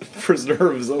Alex said, he's a prisoner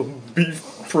of his own beef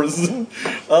prison.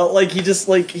 He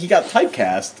got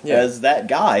typecast as that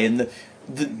guy, and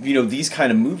these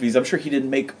kind of movies, I'm sure he didn't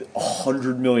make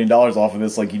 $100 million off of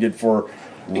this like he did for...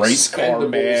 Race Car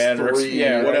Man, or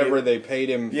whatever they paid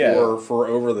him for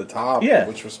Over the Top,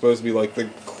 which was supposed to be like the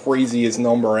craziest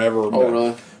number ever. Oh,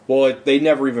 really? Well, they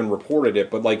never even reported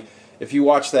it, but like if you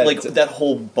watch that, that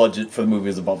whole budget for the movie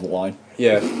is above the line.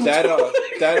 Yeah,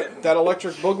 that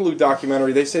Electric Boogaloo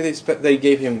documentary, they say they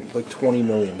gave him like $20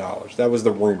 million. That was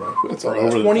the rumor. That's all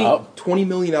over the top. $20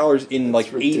 million in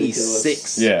like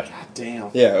 '86. Yeah, God damn.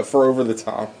 Yeah, for Over the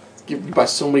Top. You buy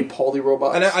so many Pauly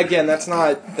robots. And again, that's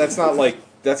not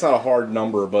a hard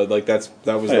number, but like that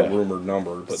was the rumored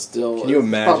number. But still, can you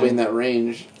imagine? Probably in that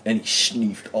range. And he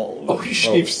sneefed all over. Oh, he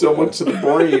sneefed so much to the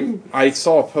brain. I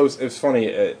saw a post. It was funny.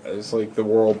 It's like the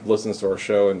world listens to our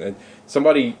show, and some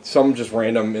just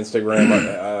random Instagram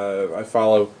I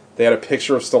follow. They had a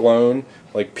picture of Stallone,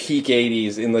 like peak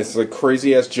 '80s, in this like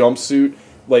crazy ass jumpsuit.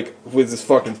 Like with this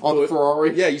fucking on the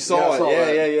Ferrari. Yeah, you saw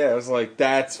it. Yeah. I was like,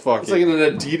 that's fucking. It's like an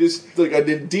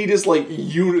Adidas like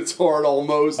unitard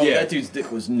almost. Oh, yeah, that dude's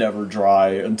dick was never dry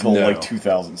until like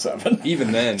 2007.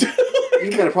 Even then, he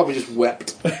might have probably just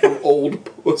wept from old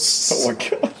puss. Oh my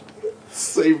god!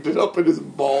 Saved it up in his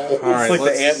ball. It's like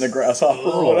the ant and the grasshopper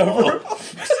or whatever.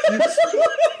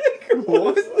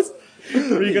 What?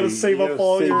 Are you gonna save up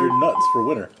all your nuts for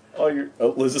winter?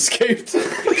 Liz escaped.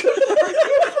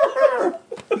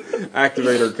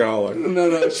 Activate her collar.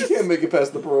 No, she can't make it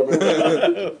past the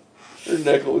perimeter. Her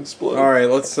neck will explode. All right,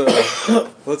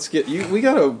 let's get you. We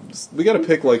gotta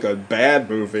pick like a bad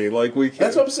movie. Like we.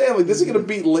 That's what I'm saying. Like this is gonna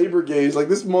beat Labor Days. Like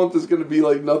this month is gonna be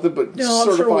like nothing but certified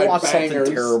I'm sure we'll watch bangers.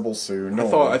 Something terrible soon.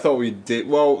 I thought we did.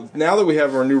 Well, now that we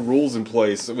have our new rules in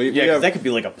place, we have, that could be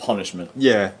like a punishment.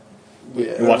 Yeah.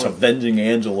 You watch Avenging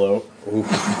Angelo.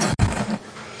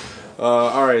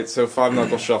 All right, so 5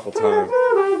 Knuckle Shuffle time.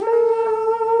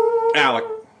 Alec.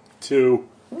 2.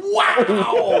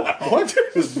 Wow! What?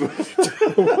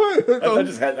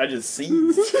 I just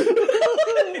seen.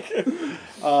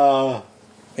 I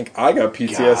think I got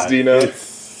PTSD now.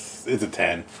 It's a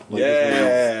 10.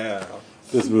 Yeah.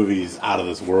 This movie's out of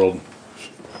this world.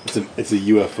 It's a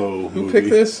UFO movie. Who picked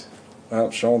this? Oh,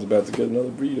 Sean's about to get another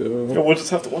burrito. We'll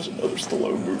just have to watch another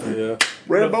Stallone movie. Yeah.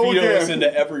 Rambo again.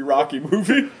 Into every Rocky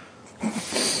movie.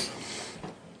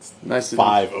 Nice.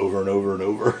 5 over and over and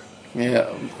over.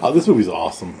 Yeah. Oh, this movie's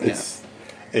awesome.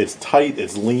 It's tight.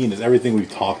 It's lean. It's everything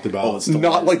we've talked about. It's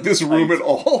not like this room at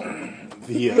all.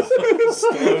 Yeah.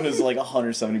 Stallone is like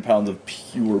 170 pounds of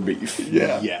pure beef.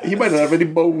 Yeah. He might not have any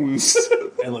bones.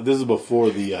 And this is before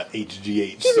the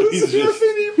HGH. So he's just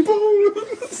any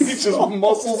bones. He's just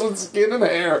muscles and skin and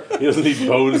hair. He doesn't need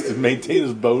bones to maintain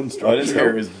his bone structure. His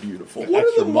hair is beautiful. What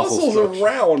are the muscles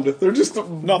around? They're just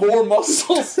more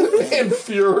muscles and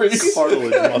fury.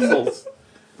 Cartilage muscles.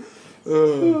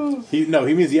 He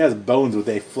means he has bones, but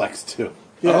they flex too.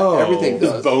 Yeah, everything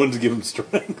does. His bones give him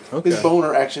strength. Okay. His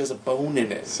boner actually has a bone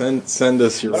in it. Send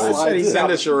us your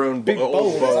own big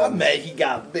bones. I bet he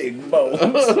got big bones.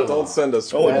 Don't send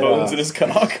us bones in his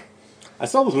cock. I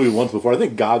saw this movie once before. I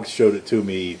think Gog showed it to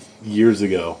me years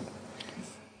ago,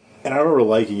 and I remember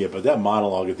liking it. But that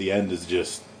monologue at the end is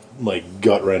just like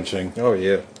gut wrenching. Oh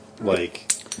yeah, like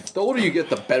the older you get,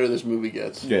 the better this movie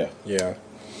gets. Yeah. Yeah.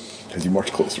 Because you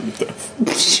march closer to death.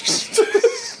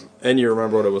 And you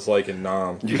remember what it was like in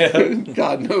Nam. Yeah,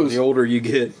 God knows. The older you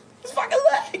get. His fucking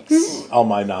legs! All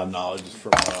my non-knowledge is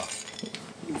from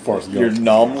Forrest Gump. Your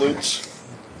knowledge?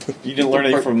 You didn't learn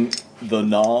anything from the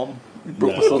Nom?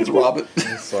 Let's rob it.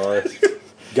 I'm sorry.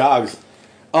 Gogs.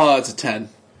 It's a 10.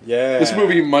 Yeah. This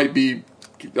movie might be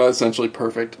essentially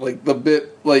perfect. Like, the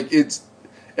bit, like, it's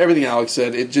everything Alex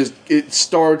said. It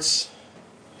starts,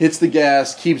 hits the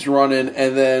gas, keeps running,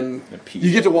 and then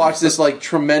you get to watch this, like,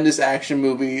 tremendous action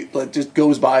movie that just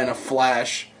goes by in a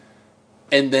flash,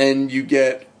 and then you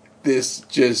get this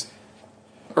just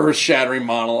earth-shattering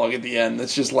monologue at the end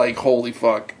that's just like, holy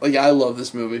fuck. Like, I love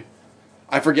this movie.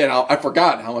 I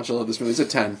forgot how much I love this movie. It's a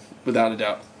 10, without a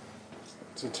doubt.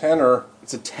 It's a tenor.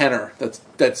 It's a tenor.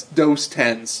 That's those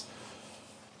tens.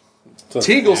 It's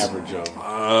Teagles. average of.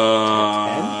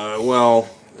 Well,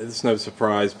 it's no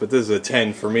surprise, but this is a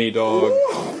 10 for me, dog.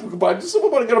 But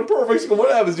someone got a perfect score.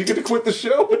 What happens? You get to quit the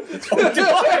show?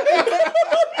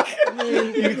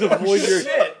 You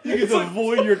get to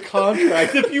void your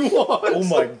contract if you want. Oh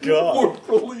my god. Or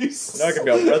release. Now I can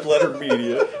be on Red Letter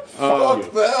Media.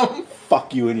 Fuck them.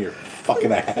 Fuck you in your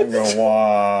fucking ass.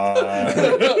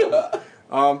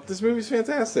 This movie's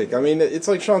fantastic. I mean, it's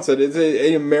like Sean said, it's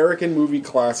an American movie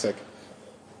classic.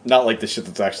 Not like the shit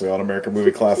that's actually on American Movie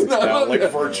Classics now, like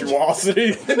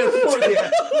Virtuosity.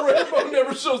 Rambo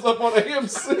never shows up on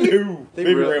AMC.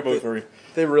 Maybe Rambo 3.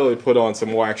 They really put on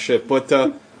some whack shit, but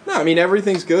no, I mean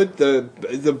everything's good.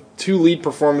 The two lead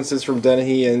performances from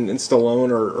Dennehy and Stallone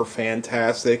are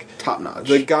fantastic. Top notch.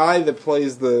 The guy that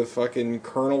plays the fucking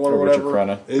colonel or Richard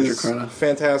whatever Crenna. is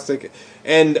fantastic.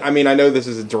 And I mean, I know this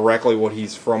isn't directly what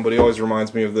he's from, but he always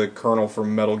reminds me of the colonel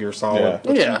from Metal Gear Solid.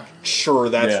 Yeah. I'm sure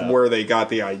that's where they got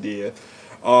the idea.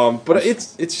 But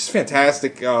it's just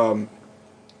fantastic. I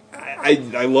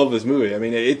love this movie. I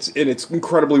mean, it's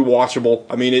incredibly watchable.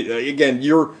 I mean,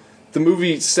 the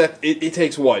movie set. It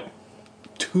takes what,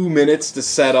 2 minutes to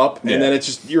set up, and then it's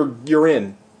just you're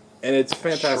in, and it's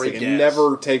fantastic. It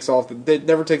never takes off. It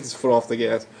never takes its foot off the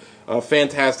gas. A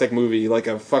fantastic movie, like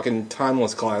a fucking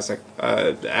timeless classic.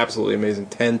 Absolutely amazing.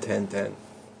 10.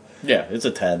 Yeah, it's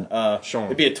a 10. Sean.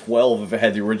 It'd be a 12 if it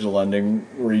had the original ending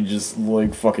where he just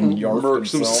like fucking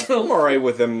yards himself. I'm alright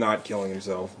with him not killing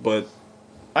himself, but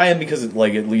I am because it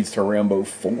leads to Rambo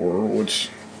 4, which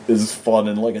is fun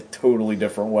in like a totally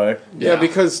different way. Yeah,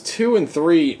 because 2 and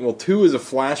 3. Well, 2 is a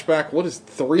flashback. What is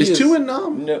 3? Is 2 in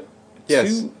Nam? No.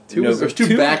 Yes. There's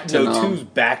 2 back to Nam. 2's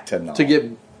back to Nam. To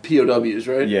get POWs,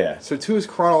 right? Yeah. So 2 is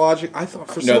chronological. I thought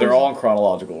for No, they're all in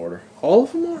chronological order. All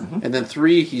of them are? Mm-hmm. And then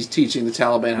 3, he's teaching the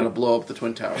Taliban how to blow up the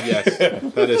Twin Towers. Yes,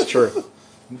 that is true.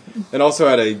 And also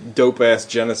had a dope-ass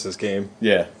Genesis game.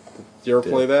 Yeah. Did you ever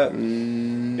play that?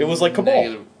 It was like Cabal.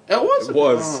 Negative. It was? It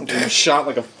was. It was shot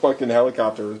like a fucking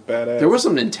helicopter. It was badass. There was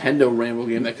some Nintendo Rambo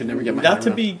game that could never get my Not head to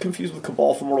around. be confused with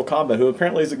Cabal from Mortal Kombat, who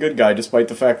apparently is a good guy, despite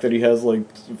the fact that he has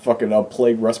like fucking a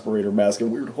plague respirator mask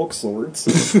and weird hook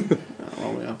swords.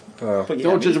 Oh, yeah. But yeah,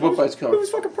 Don't judge a book by its cover. It was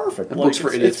fucking perfect. And books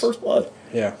for idiots. It's First Blood.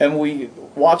 Yeah. And we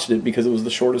watched it because it was the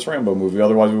shortest Rambo movie.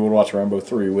 Otherwise, we would watch Rambo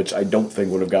 3, which I don't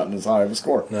think would have gotten as high of a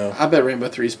score. No. I bet Rambo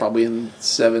 3 is probably in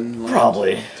 7.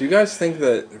 Probably. Do you guys think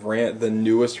that the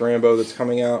newest Rambo that's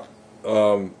coming out?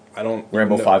 I don't.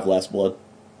 Rambo know. 5 Last Blood.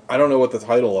 I don't know what the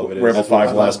title of it is. Rambo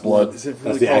 5 Last Blood. Is it really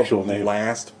That's the called actual name.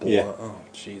 Last Blood? Yeah. Oh,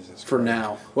 Jesus. For Christ.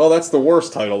 now. Well, that's the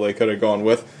worst title they could have gone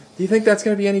with. Do you think that's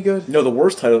going to be any good? No, the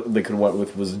worst title they could have went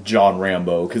with was John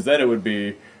Rambo, because then it would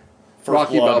be First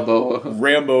Rocky Blood, Balboa.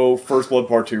 Rambo, First Blood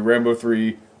Part 2, Rambo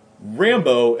 3,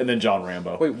 Rambo, and then John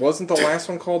Rambo. Wait, wasn't the last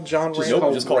one called John Rambo?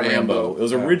 Nope, just called Rambo. It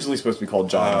was originally supposed to be called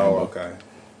John Rambo. Okay.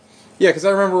 Yeah, because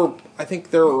I remember, I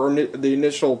think the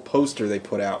initial poster they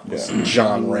put out was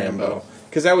John Rambo.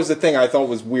 Because that was the thing I thought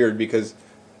was weird, because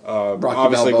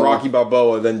obviously Balboa. Rocky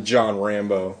Balboa, then John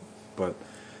Rambo. But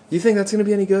do you think that's going to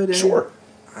be any good? Sure.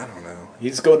 I don't know.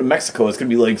 He's going to Mexico. It's going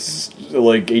to be like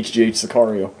HGH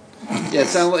Sicario. Yeah,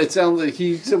 it sounds like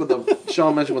he said what the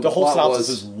Sean mentioned what The the whole plot synopsis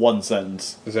was. is one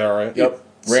sentence. Is that right? Yep.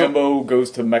 Rambo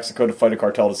goes to Mexico to fight a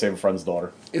cartel to save a friend's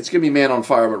daughter. It's gonna be Man on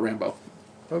Fire, but Rambo.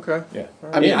 Okay. Yeah.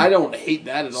 I mean, I don't hate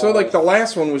that at all. So, like, the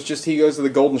last one was just he goes to the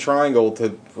Golden Triangle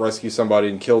to rescue somebody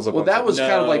and kills a Well, bunch that of was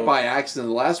kind of like by accident.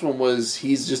 The last one was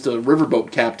he's just a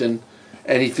riverboat captain,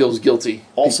 and he feels guilty.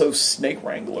 Also, Snake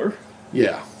Wrangler.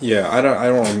 Yeah. Yeah, I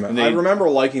don't remember. I remember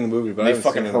liking the movie, but I They haven't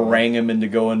fucking seen it in a while. harangue him into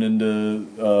going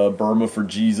into Burma for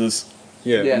Jesus.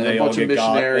 Yeah, Yeah, and and they a bunch all of get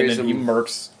got, missionaries and then he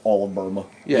murks all of Burma.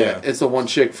 Yeah, it's the one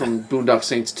chick from Boondock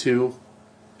Saints 2.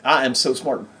 I am so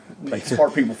smart. Like,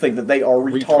 smart people think that they are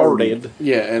retarded.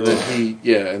 Yeah, and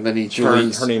then he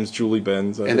turns. Her name's Julie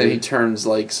Benz. And then he turns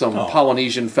like some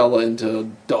Polynesian fella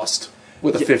into dust.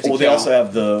 with a 50 Well, they cal. also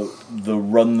have the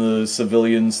run the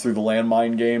civilians through the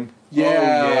landmine game.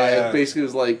 Yeah, it basically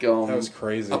was like that was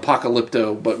crazy.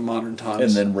 Apocalypto, but modern times.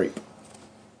 And then rape.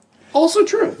 Also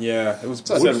true. Yeah, it was.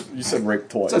 You said rape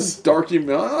twice. It's a dark.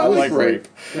 I like rape.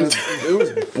 It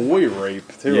was boy rape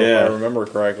too, Yeah. if I remember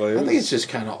correctly. I think it's just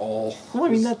kind of all. Well, I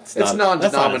mean, it's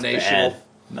non-denominational.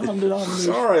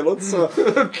 Non-denominational. All right, let's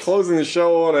closing the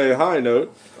show on a high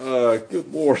note.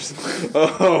 Good lord.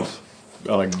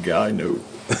 On a guy note.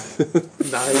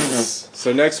 Nice.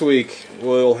 So next week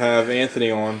we'll have Anthony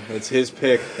on. It's his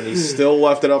pick, and he's still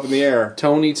left it up in the air.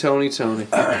 Tony.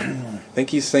 I think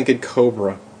he's thinking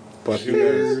Cobra, but who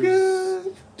knows?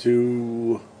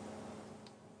 To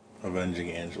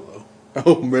Avenging Angelo.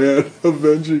 Oh man,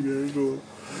 Avenging Angelo.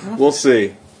 We'll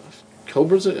see.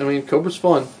 Cobra's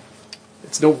fun.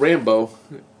 It's no Rambo.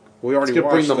 We already It's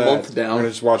gonna bring watched the that. month down. We're gonna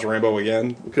just watch Rambo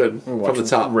again. We could from the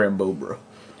top. Rambo, bro.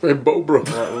 Rambo, bro.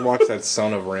 We watched that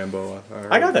Son of Rambo.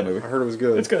 I got that movie. I heard it was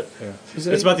good. It's good. Yeah.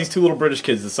 It's about these two little British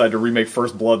kids that decide to remake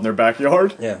First Blood in their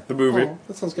backyard. Yeah. The movie. Oh,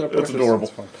 that sounds kind of It's precious. adorable.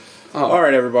 Fun. All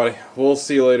right, everybody. We'll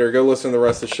see you later. Go listen to the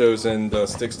rest of the shows and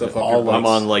stick stuff up your butts. I'm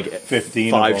on like 15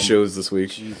 5 of them. shows this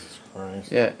week. Jesus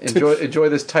Christ. Yeah, enjoy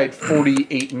this tight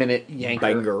 48-minute yanker.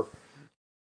 Banger.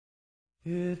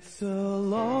 It's a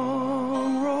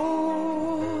long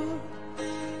road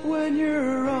when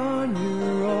you're on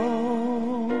your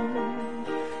own,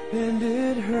 and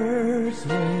it hurts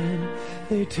when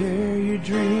they tear your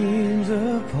dreams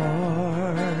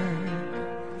apart.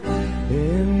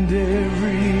 And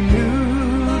every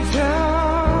new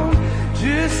town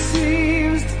just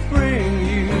seems to bring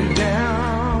you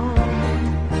down,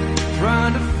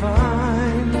 trying to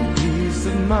find peace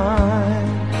of mind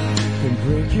and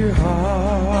break your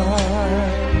heart.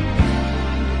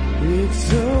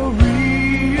 It's a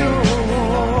real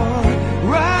war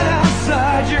right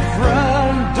outside your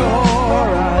front door,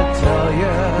 I tell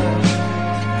ya.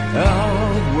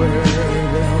 Out where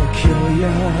they'll kill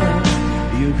ya,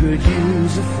 you could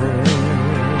use a friend.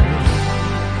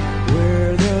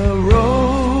 Where the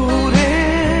road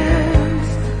ends,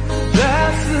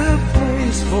 that's the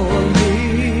place for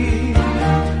me.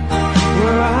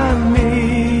 Where I'm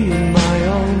me in my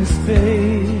own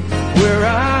space, where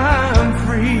I'm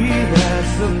free,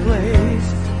 that's the place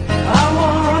I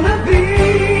wanna be.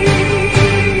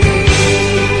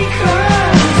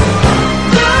 'Cause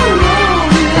the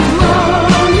road is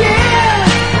long,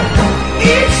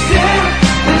 yeah. Each step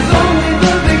is only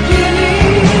the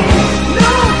beginning.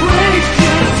 No breaks,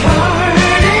 just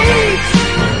heartaches.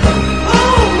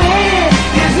 Oh man,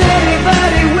 is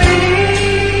anybody winning?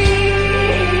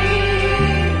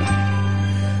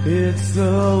 It's a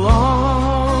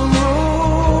long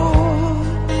road,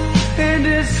 and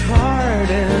it's hard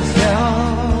as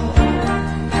hell.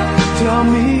 Tell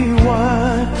me,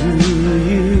 what do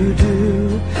you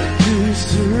do to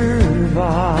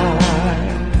survive?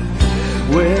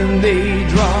 When they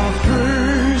draw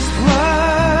first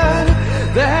blood,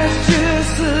 that's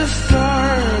just the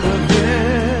start of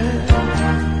it.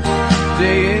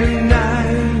 Day and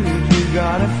night, you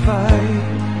gotta fight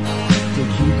to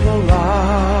keep alive.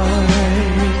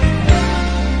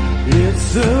 It's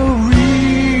a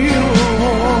real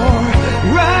war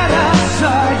right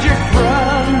outside your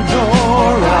front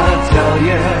door, I tell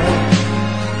ya.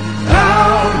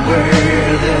 Out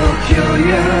where they'll kill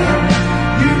ya,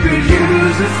 you could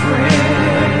use a friend.